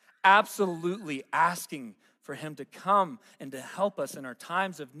 Absolutely asking for him to come and to help us in our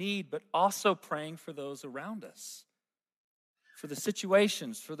times of need, but also praying for those around us, for the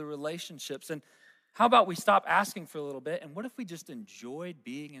situations, for the relationships. And how about we stop asking for a little bit, and what if we just enjoyed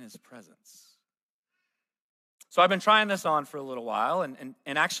being in his presence? So I've been trying this on for a little while and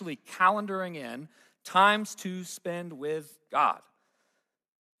actually calendaring in times to spend with God.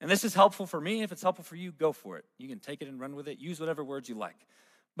 And this is helpful for me. If it's helpful for you, go for it. You can take it and run with it. Use whatever words you like.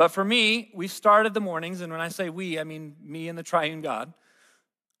 But for me, we've started the mornings, and when I say we, I mean me and the triune God.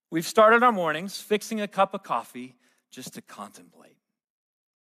 We've started our mornings fixing a cup of coffee just to contemplate.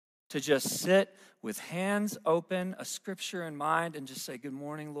 To just sit with hands open, a scripture in mind, and just say, good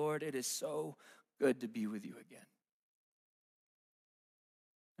morning, Lord. It is so good to be with you again.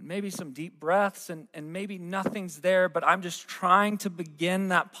 And maybe some deep breaths, and maybe nothing's there, but I'm just trying to begin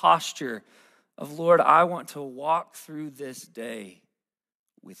that posture of, Lord, I want to walk through this day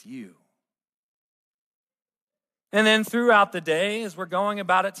with you. And then throughout the day, as we're going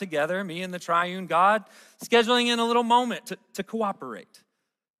about it together, me and the triune God, scheduling in a little moment to cooperate.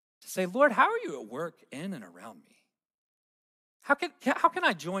 To say, Lord, how are you at work in and around me? How can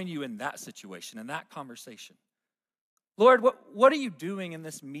I join you in that situation, in that conversation? Lord, what are you doing in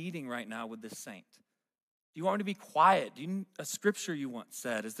this meeting right now with this saint? Do you want me to be quiet? Do you need a scripture you want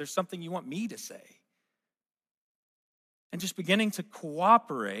said? Is there something you want me to say? And just beginning to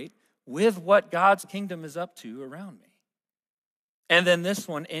cooperate with what God's kingdom is up to around me. And then this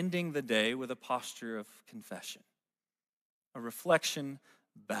one, ending the day with a posture of confession, a reflection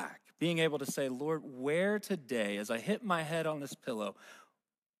back, being able to say, Lord, where today, as I hit my head on this pillow,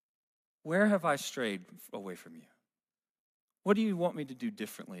 where have I strayed away from you? What do you want me to do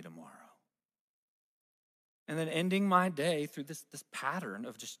differently tomorrow? And then ending my day through this pattern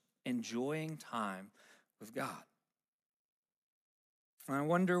of just enjoying time with God. And I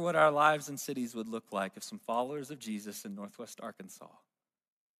wonder what our lives and cities would look like if some followers of Jesus in Northwest Arkansas,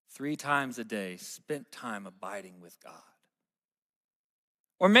 3 times a day, spent time abiding with God.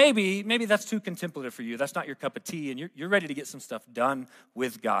 Or maybe that's too contemplative for you. That's not your cup of tea, and you're ready to get some stuff done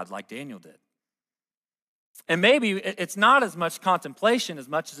with God like Daniel did. And maybe it's not as much contemplation as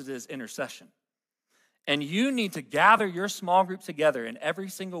much as it is intercession. And you need to gather your small group together and every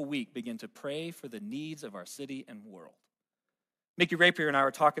single week begin to pray for the needs of our city and world. Mickey Rapier and I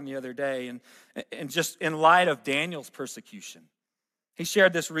were talking the other day, and just in light of Daniel's persecution, he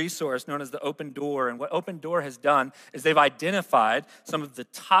shared this resource known as the Open Door. And what Open Door has done is they've identified some of the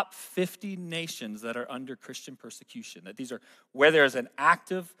top 50 nations that are under Christian persecution. That these are where there's an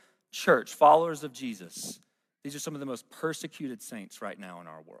active church, followers of Jesus. These are some of the most persecuted saints right now in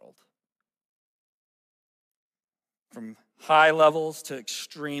our world. From high levels to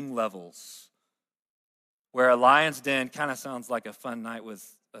extreme levels, where a lion's den kind of sounds like a fun night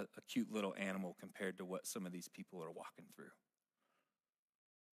with a cute little animal compared to what some of these people are walking through.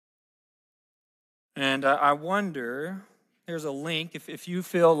 And I wonder, there's a link, if you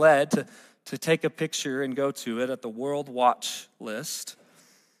feel led to take a picture and go to it at the World Watch list.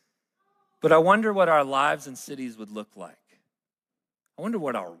 But I wonder what our lives and cities would look like. I wonder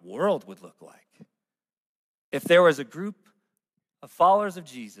what our world would look like if there was a group of followers of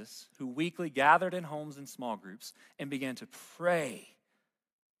Jesus who weekly gathered in homes and small groups and began to pray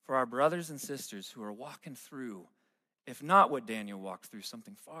for our brothers and sisters who are walking through, if not what Daniel walked through,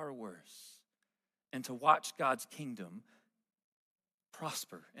 something far worse, and to watch God's kingdom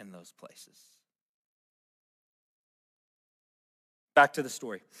prosper in those places. Back to the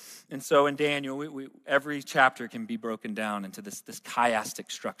story. And so in Daniel, every chapter can be broken down into this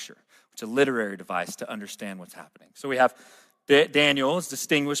chiastic structure, which is a literary device to understand what's happening. So we have Daniel is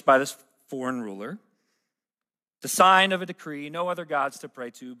distinguished by this foreign ruler, the sign of a decree, no other gods to pray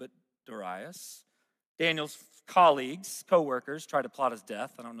to but Darius. Daniel's colleagues, co-workers, try to plot his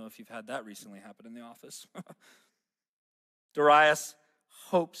death. I don't know if you've had that recently happen in the office. Darius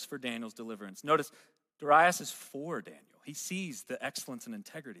hopes for Daniel's deliverance. Notice, Darius is for Daniel. He sees the excellence and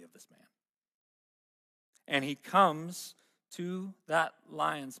integrity of this man. And he comes to that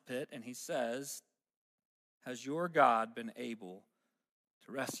lion's pit and he says, has your God been able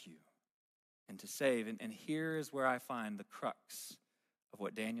to rescue and to save? And here is where I find the crux of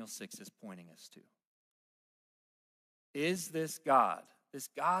what Daniel 6 is pointing us to. Is this God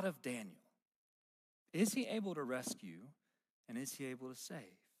of Daniel, is he able to rescue and is he able to save?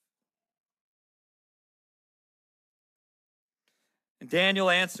 And Daniel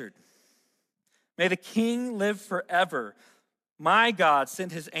answered, may the king live forever. My God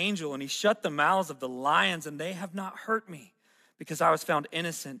sent his angel and he shut the mouths of the lions and they have not hurt me because I was found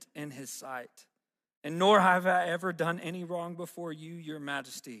innocent in his sight. And nor have I ever done any wrong before you, your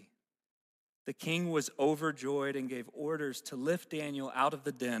majesty. The king was overjoyed and gave orders to lift Daniel out of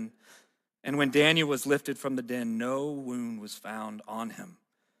the den. And when Daniel was lifted from the den, no wound was found on him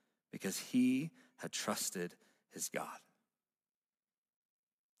because he had trusted his God.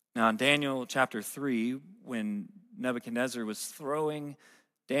 Now in Daniel chapter 3, when Nebuchadnezzar was throwing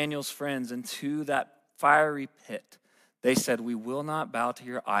Daniel's friends into that fiery pit, they said, we will not bow to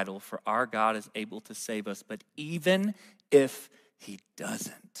your idol, for our God is able to save us. But even if he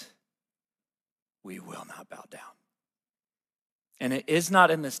doesn't, we will not bow down. And it is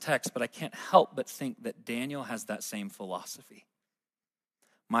not in this text, but I can't help but think that Daniel has that same philosophy.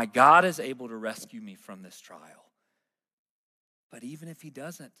 My God is able to rescue me from this trial. But even if he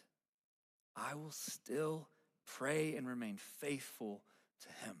doesn't, I will still pray and remain faithful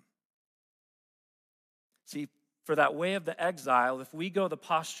to him. See, for that way of the exile, if we go the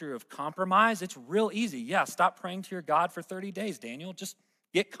posture of compromise, it's real easy. Yeah, stop praying to your God for 30 days, Daniel. Just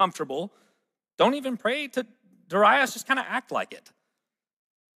get comfortable. Don't even pray to Darius. Just kind of act like it.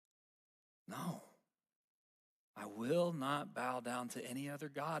 No. I will not bow down to any other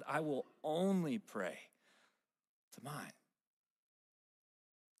God. I will only pray to mine.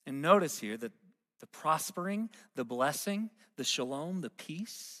 And notice here that the prospering, the blessing, the shalom, the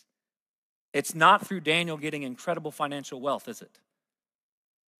peace, it's not through Daniel getting incredible financial wealth, is it?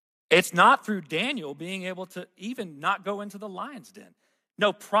 It's not through Daniel being able to even not go into the lion's den.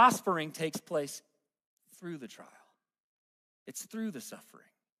 No, prospering takes place through the trial. It's through the suffering.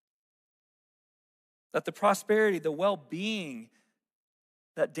 That the prosperity, the well-being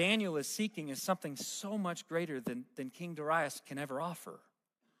that Daniel is seeking is something so much greater than King Darius can ever offer.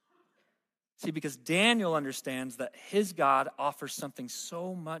 See, because Daniel understands that his God offers something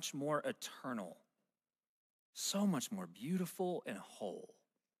so much more eternal, so much more beautiful and whole.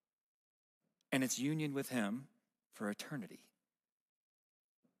 And it's union with him for eternity.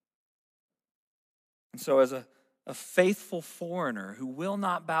 And so as a faithful foreigner who will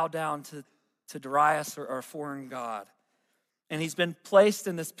not bow down to Darius or a foreign god, and he's been placed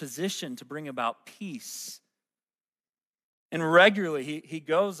in this position to bring about peace. And regularly he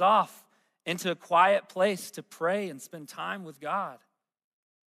goes off into a quiet place to pray and spend time with God.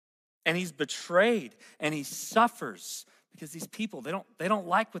 And he's betrayed and he suffers because these people, they don't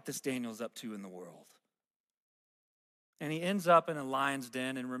like what this Daniel's up to in the world. And he ends up in a lion's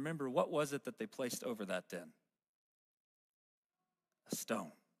den. And remember, what was it that they placed over that den? A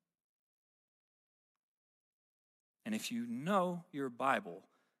stone. And if you know your Bible,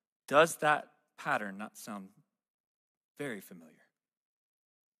 does that pattern not sound very familiar?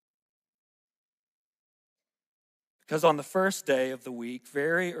 Because on the first day of the week,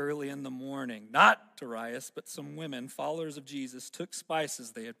 very early in the morning, not Darius, but some women, followers of Jesus, took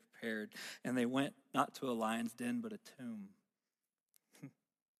spices they had prepared, and they went not to a lion's den, but a tomb.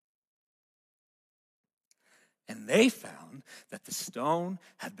 And they found that the stone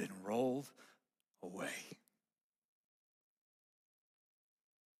had been rolled away.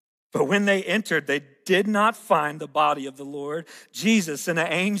 But when they entered, they did not find the body of the Lord Jesus. And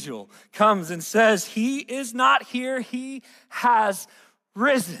an angel comes and says, he is not here, he has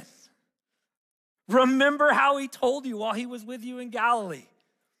risen. Remember how he told you while he was with you in Galilee,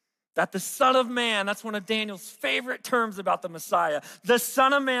 that the Son of Man, that's one of Daniel's favorite terms about the Messiah, the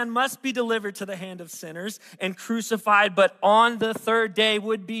Son of Man must be delivered to the hand of sinners and crucified, but on the third day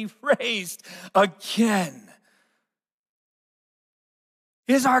would be raised again.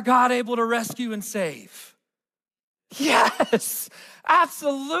 Is our God able to rescue and save? Yes,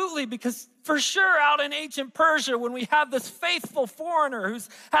 absolutely, because for sure out in ancient Persia, when we have this faithful foreigner who's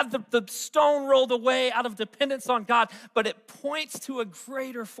had the stone rolled away out of dependence on God, but it points to a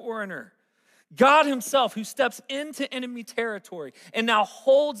greater foreigner, God himself, who steps into enemy territory and now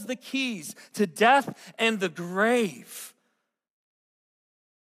holds the keys to death and the grave.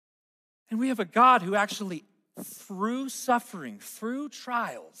 And we have a God who actually, through suffering, through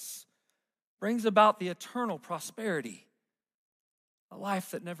trials, brings about the eternal prosperity, a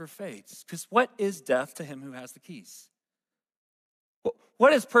life that never fades. Because what is death to him who has the keys?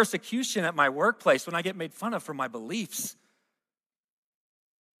 What is persecution at my workplace when I get made fun of for my beliefs?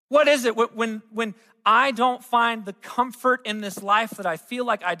 What is it when I don't find the comfort in this life that I feel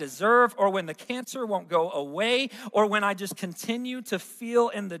like I deserve, or when the cancer won't go away, or when I just continue to feel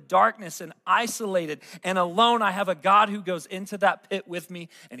in the darkness and isolated and alone? I have a God who goes into that pit with me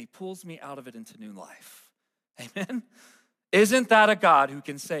and he pulls me out of it into new life. Amen? Isn't that a God who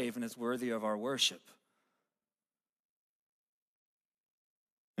can save and is worthy of our worship?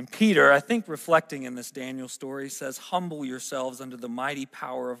 And Peter, I think reflecting in this Daniel story, says, humble yourselves under the mighty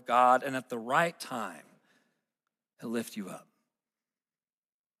power of God, and at the right time, he'll lift you up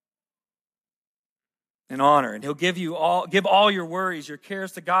in honor. And he'll give all your worries, your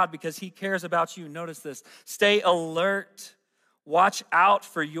cares to God, because he cares about you. Notice this. Stay alert. Watch out,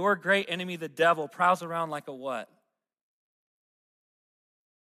 for your great enemy, the devil, prowls around like a what?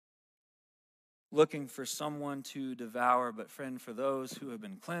 Looking for someone to devour. But friend, for those who have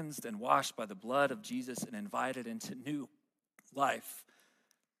been cleansed and washed by the blood of Jesus and invited into new life,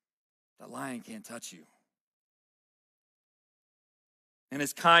 the lion can't touch you. In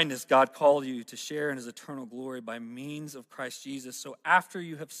his kindness, God called you to share in his eternal glory by means of Christ Jesus. So after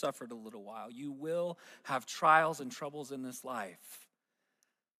you have suffered a little while, you will have trials and troubles in this life.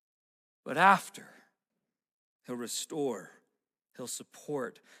 But after, he'll restore, he'll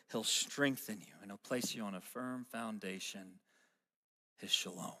support, he'll strengthen you, and he'll place you on a firm foundation, his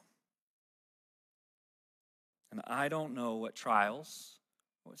shalom. And I don't know what trials,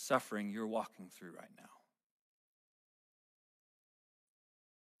 what suffering you're walking through right now.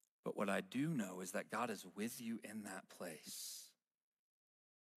 But what I do know is that God is with you in that place.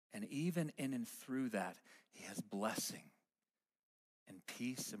 And even in and through that, he has blessing and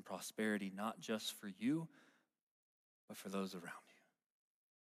peace and prosperity, not just for you, but for those around you.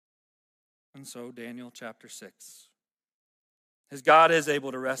 And so Daniel chapter 6. His God is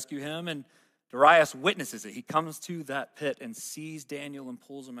able to rescue him, and Darius witnesses it. He comes to that pit and sees Daniel and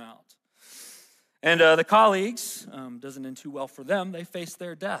pulls him out. And the colleagues, doesn't end too well for them. They face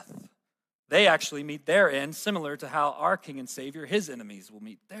their death. They actually meet their end, similar to how our King and Savior, his enemies, will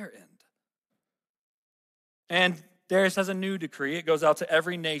meet their end. And Darius has a new decree. It goes out to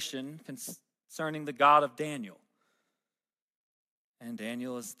every nation concerning the God of Daniel. And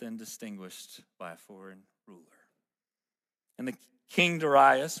Daniel is then distinguished by a foreign ruler. And the King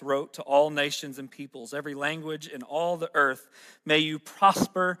Darius wrote to all nations and peoples, every language in all the earth, may you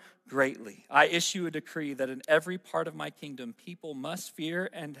prosper greatly. I issue a decree that in every part of my kingdom, people must fear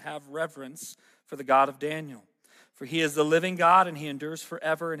and have reverence for the God of Daniel. For he is the living God, and he endures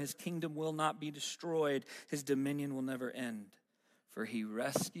forever, and his kingdom will not be destroyed. His dominion will never end. For he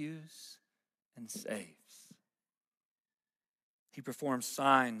rescues and saves. He performs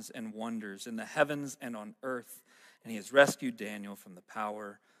signs and wonders in the heavens and on earth, and he has rescued Daniel from the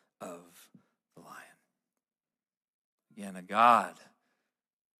power of the lion. Again, a God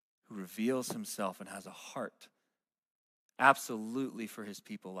who reveals himself and has a heart absolutely for his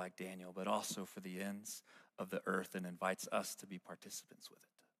people like Daniel, but also for the ends of the earth, and invites us to be participants with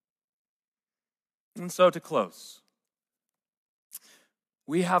it. And so to close,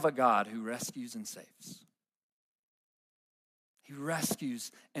 we have a God who rescues and saves. He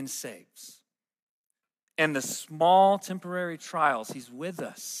rescues and saves. And the small temporary trials, he's with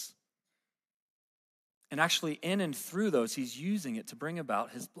us. And actually in and through those, he's using it to bring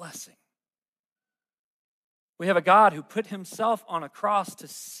about his blessing. We have a God who put himself on a cross to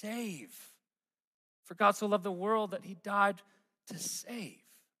save. For God so loved the world that he died to save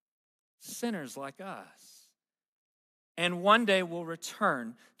sinners like us. And one day will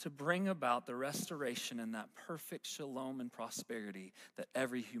return to bring about the restoration and that perfect shalom and prosperity that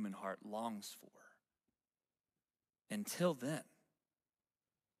every human heart longs for. Until then,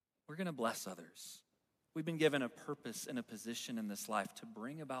 we're going to bless others. We've been given a purpose and a position in this life to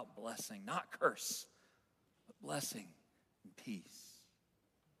bring about blessing, not curse, but blessing and peace.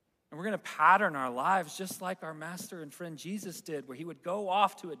 And we're going to pattern our lives just like our master and friend Jesus did, where he would go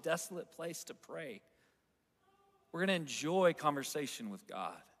off to a desolate place to pray. We're going to enjoy conversation with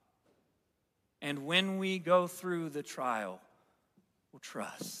God. And when we go through the trial, we'll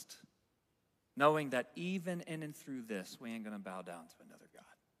trust, knowing that even in and through this, we ain't going to bow down to another God,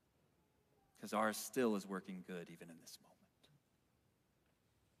 because ours still is working good even in this moment.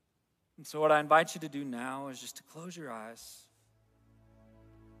 And so what I invite you to do now is just to close your eyes.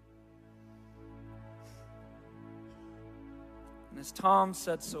 And as Tom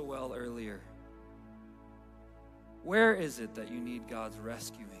said so well earlier, where is it that you need God's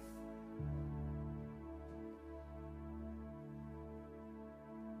rescuing?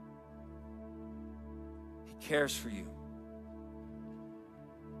 He cares for you.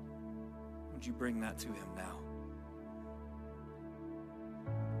 Would you bring that to him now?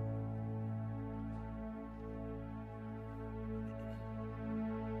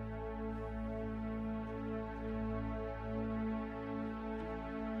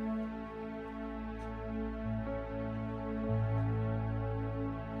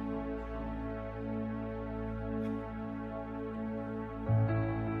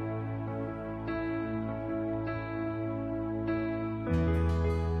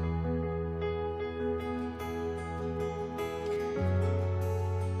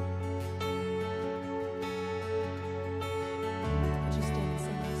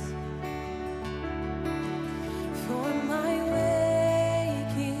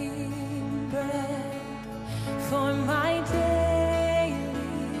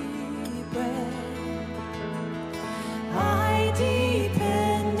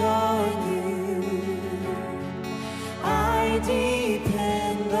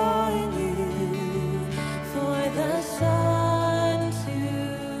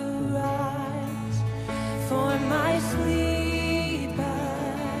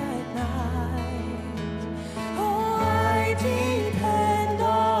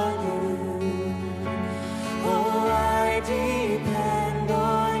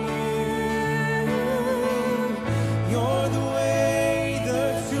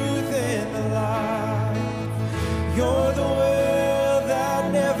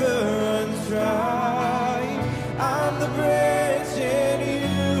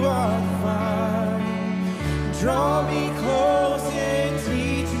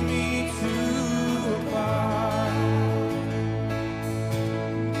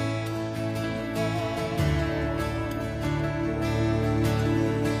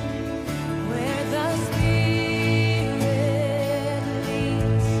 Where the Spirit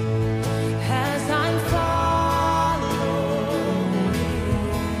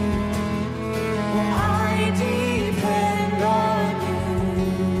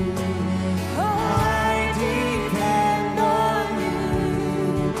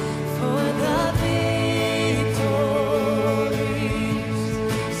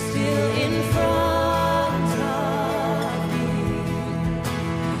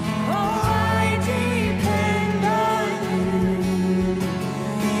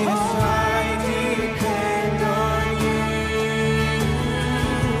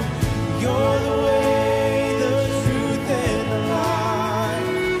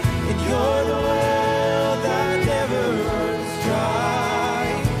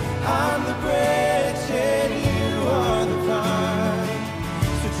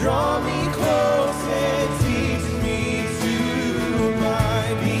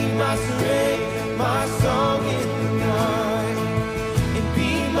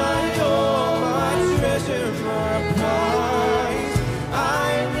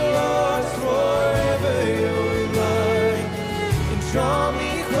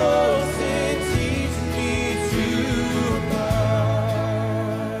close and teach me to abide.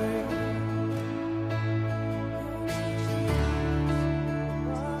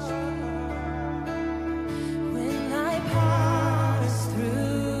 When I pass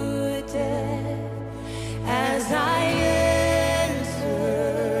through death, as I enter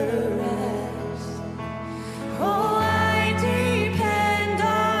rest, oh, I depend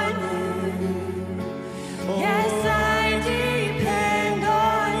on you. Yes, I depend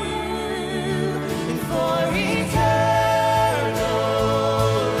on you. And for eternal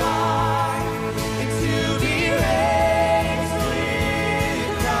life, and to be raised with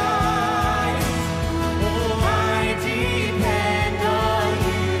Christ, oh, I depend on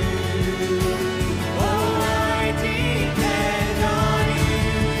you. Oh, I depend on you.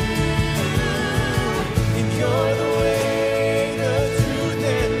 And you're the way, the truth,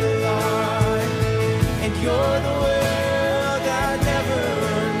 and the life. And you're the well that never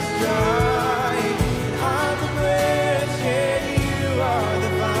runs dry. And I'm the branch and you are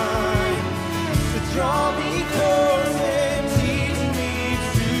the vine. So draw me close and teach me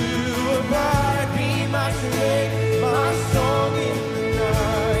to abide. Be my strength, my song in the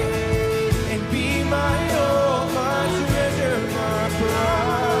night. And be my all, my treasure, my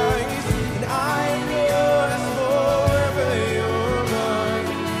prize. And I am yours forever, you're mine.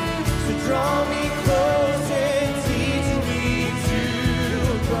 So draw me close and teach me to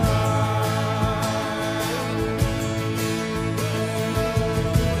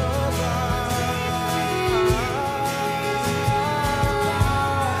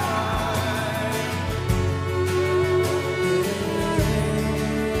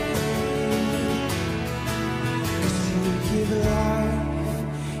You give life,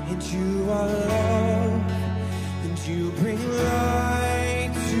 and you are love, and you bring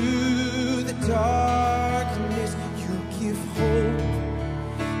light to the darkness. You give hope,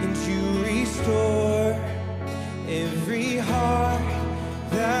 and you restore every heart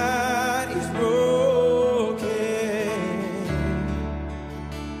that is broken.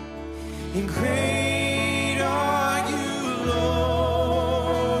 And great are you,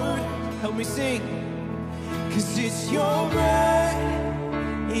 Lord. Help me sing. 'Cause it's your breath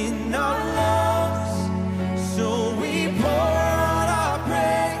in our lungs, so we pour out our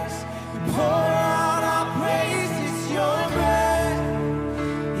praise. We pour out our praise. It's your breath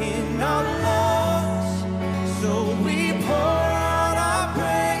in our lungs, so we pour out our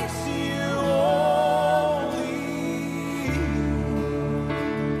praise to you only.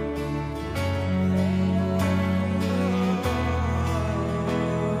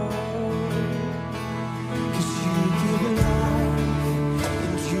 'Cause you give life,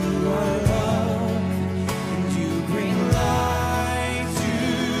 and you are love, and you bring light to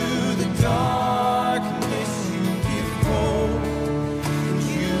the darkness. You give hope, and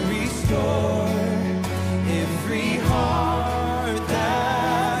you restore every heart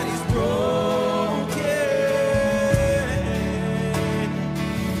that is broken.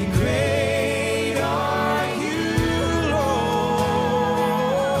 And great are you,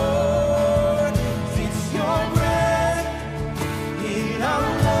 Lord. It's your breath in our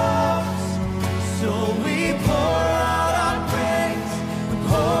lungs, so we pour out our praise. We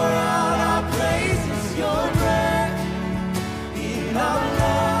pour out our praise. It's your breath in our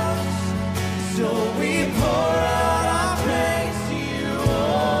lungs, so we pour out our praise to you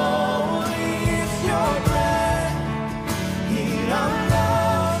only. It's your breath in our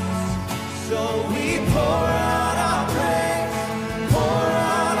lungs, so we pour out our praise. Pour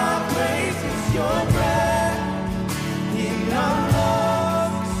out our praise. It's your breath in our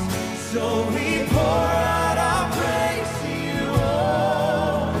lungs, so we pour out our praise to you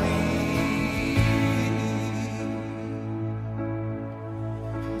only.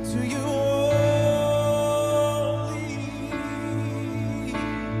 To you only.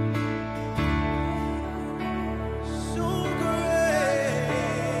 So great.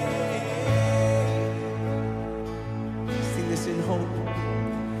 Sing this in hope.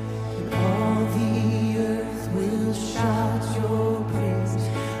 And all the earth will shout your praise.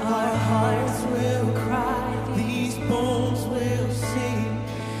 Our hearts will cry. These bones will sing.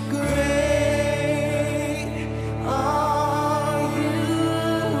 Great are you,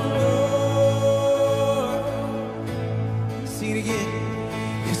 Lord.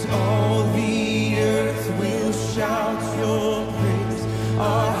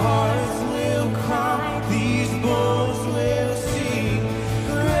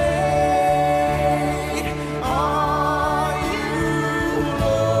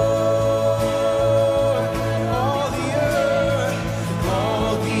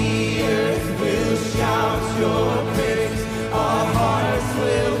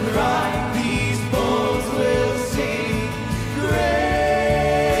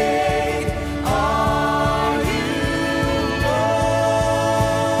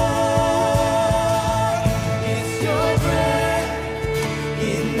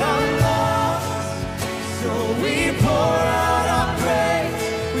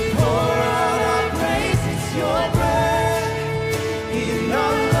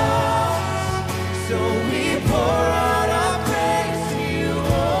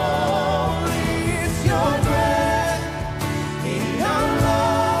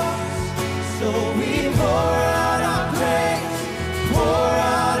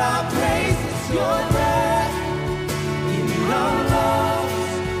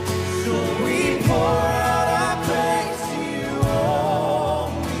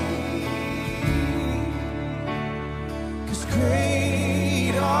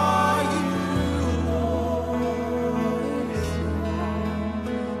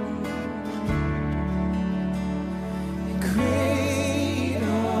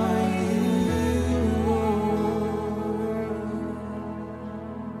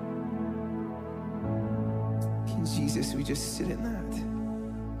 just sit in that.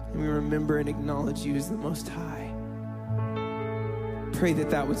 And we remember and acknowledge you as the Most High. Pray that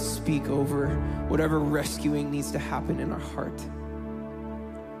that would speak over whatever rescuing needs to happen in our heart.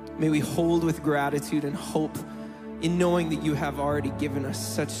 May we hold with gratitude and hope in knowing that you have already given us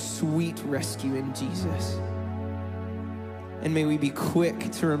such sweet rescue in Jesus. And may we be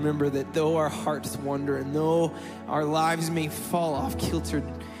quick to remember that though our hearts wander and though our lives may fall off kilter,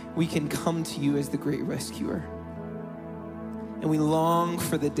 we can come to you as the great rescuer. And we long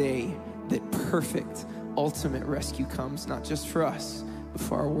for the day that perfect, ultimate rescue comes, not just for us, but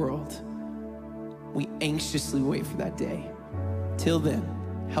for our world. We anxiously wait for that day. Till then,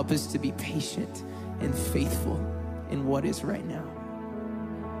 help us to be patient and faithful in what is right now.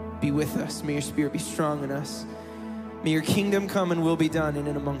 Be with us. May your Spirit be strong in us. May your kingdom come and will be done in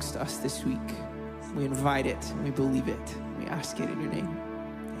and amongst us this week. We invite it, and we believe it. We ask it in your name.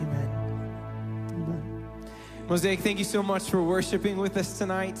 Amen. Amen. Mosaic, thank you so much for worshiping with us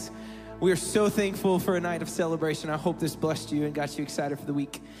tonight. We are so thankful for a night of celebration. I hope this blessed you and got you excited for the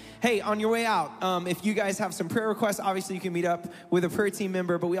week. Hey, on your way out, if you guys have some prayer requests, obviously you can meet up with a prayer team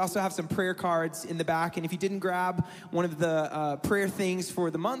member, but we also have some prayer cards in the back. And if you didn't grab one of the prayer things for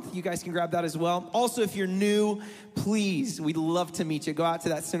the month, you guys can grab that as well. Also, if you're new, please, we'd love to meet you. Go out to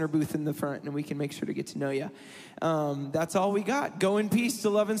that center booth in the front and we can make sure to get to know you. That's all we got. Go in peace to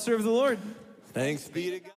love and serve the Lord. Thanks be to God.